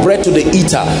sower and bread to the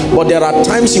eater. But there are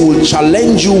times he will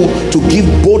challenge you to give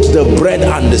both the bread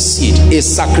and the seed. A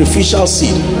sacrificial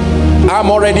seed.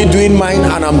 I'm already doing mine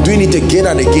and I'm doing it again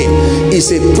and again.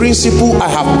 It's a principle I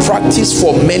have practiced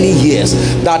for many years,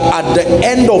 that at the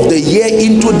end of the year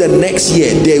into the next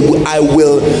year, I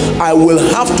will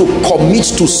have to commit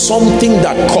to something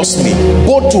that costs me,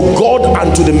 both to God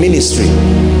and to the ministry.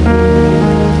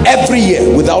 Every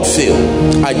year without fail,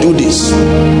 I do this.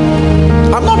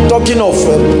 I'm not talking of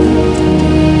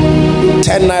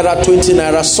 10 naira, 20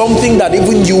 naira, something that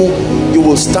even you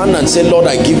will stand and say, Lord,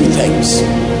 I give you thanks.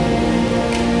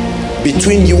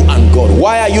 Between you and God.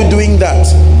 Why are you doing that?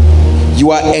 You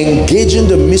are engaging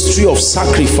the mystery of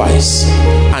sacrifice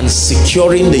and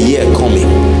securing the year coming.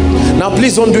 Now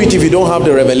please don't do it if you don't have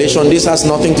the revelation. This has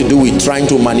nothing to do with trying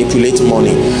to manipulate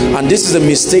money. And this is a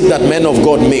mistake that men of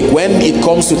God make when it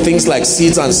comes to things like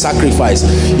seeds and sacrifice.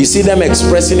 You see them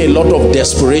expressing a lot of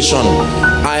desperation.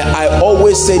 I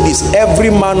always say this: every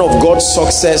man of God's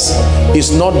success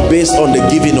is not based on the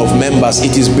giving of members.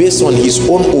 It is based on his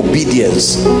own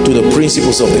obedience to the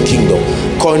principles of the kingdom.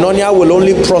 Koinonia will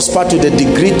only prosper to the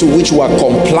degree to which we are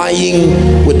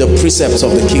complying with the precepts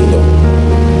of the kingdom.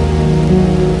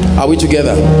 Are we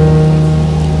together?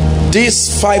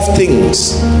 These 5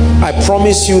 things, I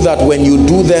promise you that when you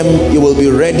do them, you will be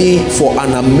ready for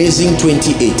an amazing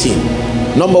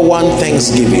 2018. Number 1,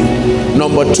 thanksgiving.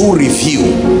 Number 2, review.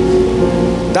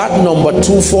 That number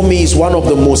 2 for me is one of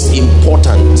the most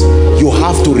important. You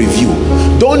have to review.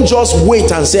 Don't just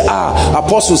wait and say,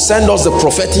 Apostle, send us the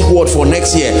prophetic word for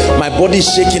next year. My body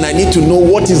is shaking. I need to know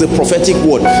what is the prophetic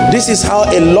word. This is how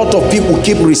a lot of people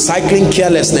keep recycling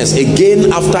carelessness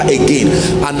again after again.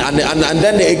 And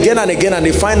then again and again, and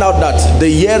they find out that the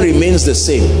year remains the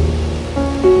same.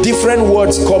 Different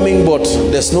words coming, but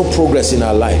there's no progress in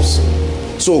our lives.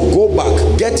 So go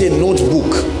back, get a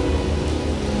notebook.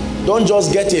 Don't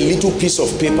just get a little piece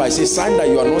of paper. It's a sign that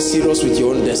you are not serious with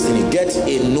your own destiny. Get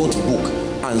a notebook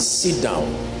and sit down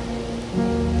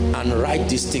and write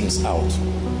these things out.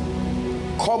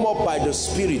 Come up by the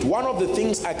Spirit. One of the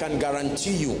things I can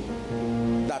guarantee you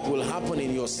that will happen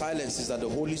in your silence is that the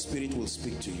Holy Spirit will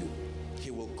speak to you.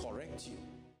 He will correct you.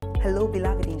 Hello,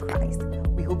 beloved in Christ.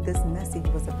 We hope this message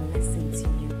was a blessing to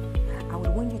you. I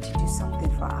would want you to do something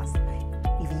for us.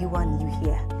 If you are new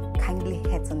here, kindly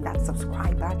hit on that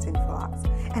subscribe button for us,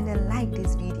 and then like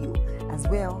this video as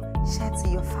well. Share to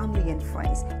your family and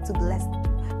friends to bless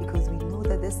them, because we know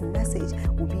that this this message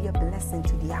will be a blessing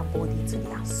to their body, to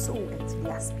their soul, and to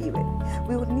their spirit.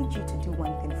 We would need you to do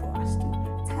one thing for us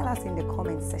too. Tell us in the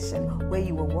comment section where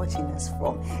you were watching us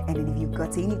from, and then if you've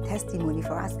got any testimony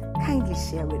for us, kindly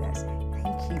share with us.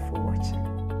 Thank you for watching.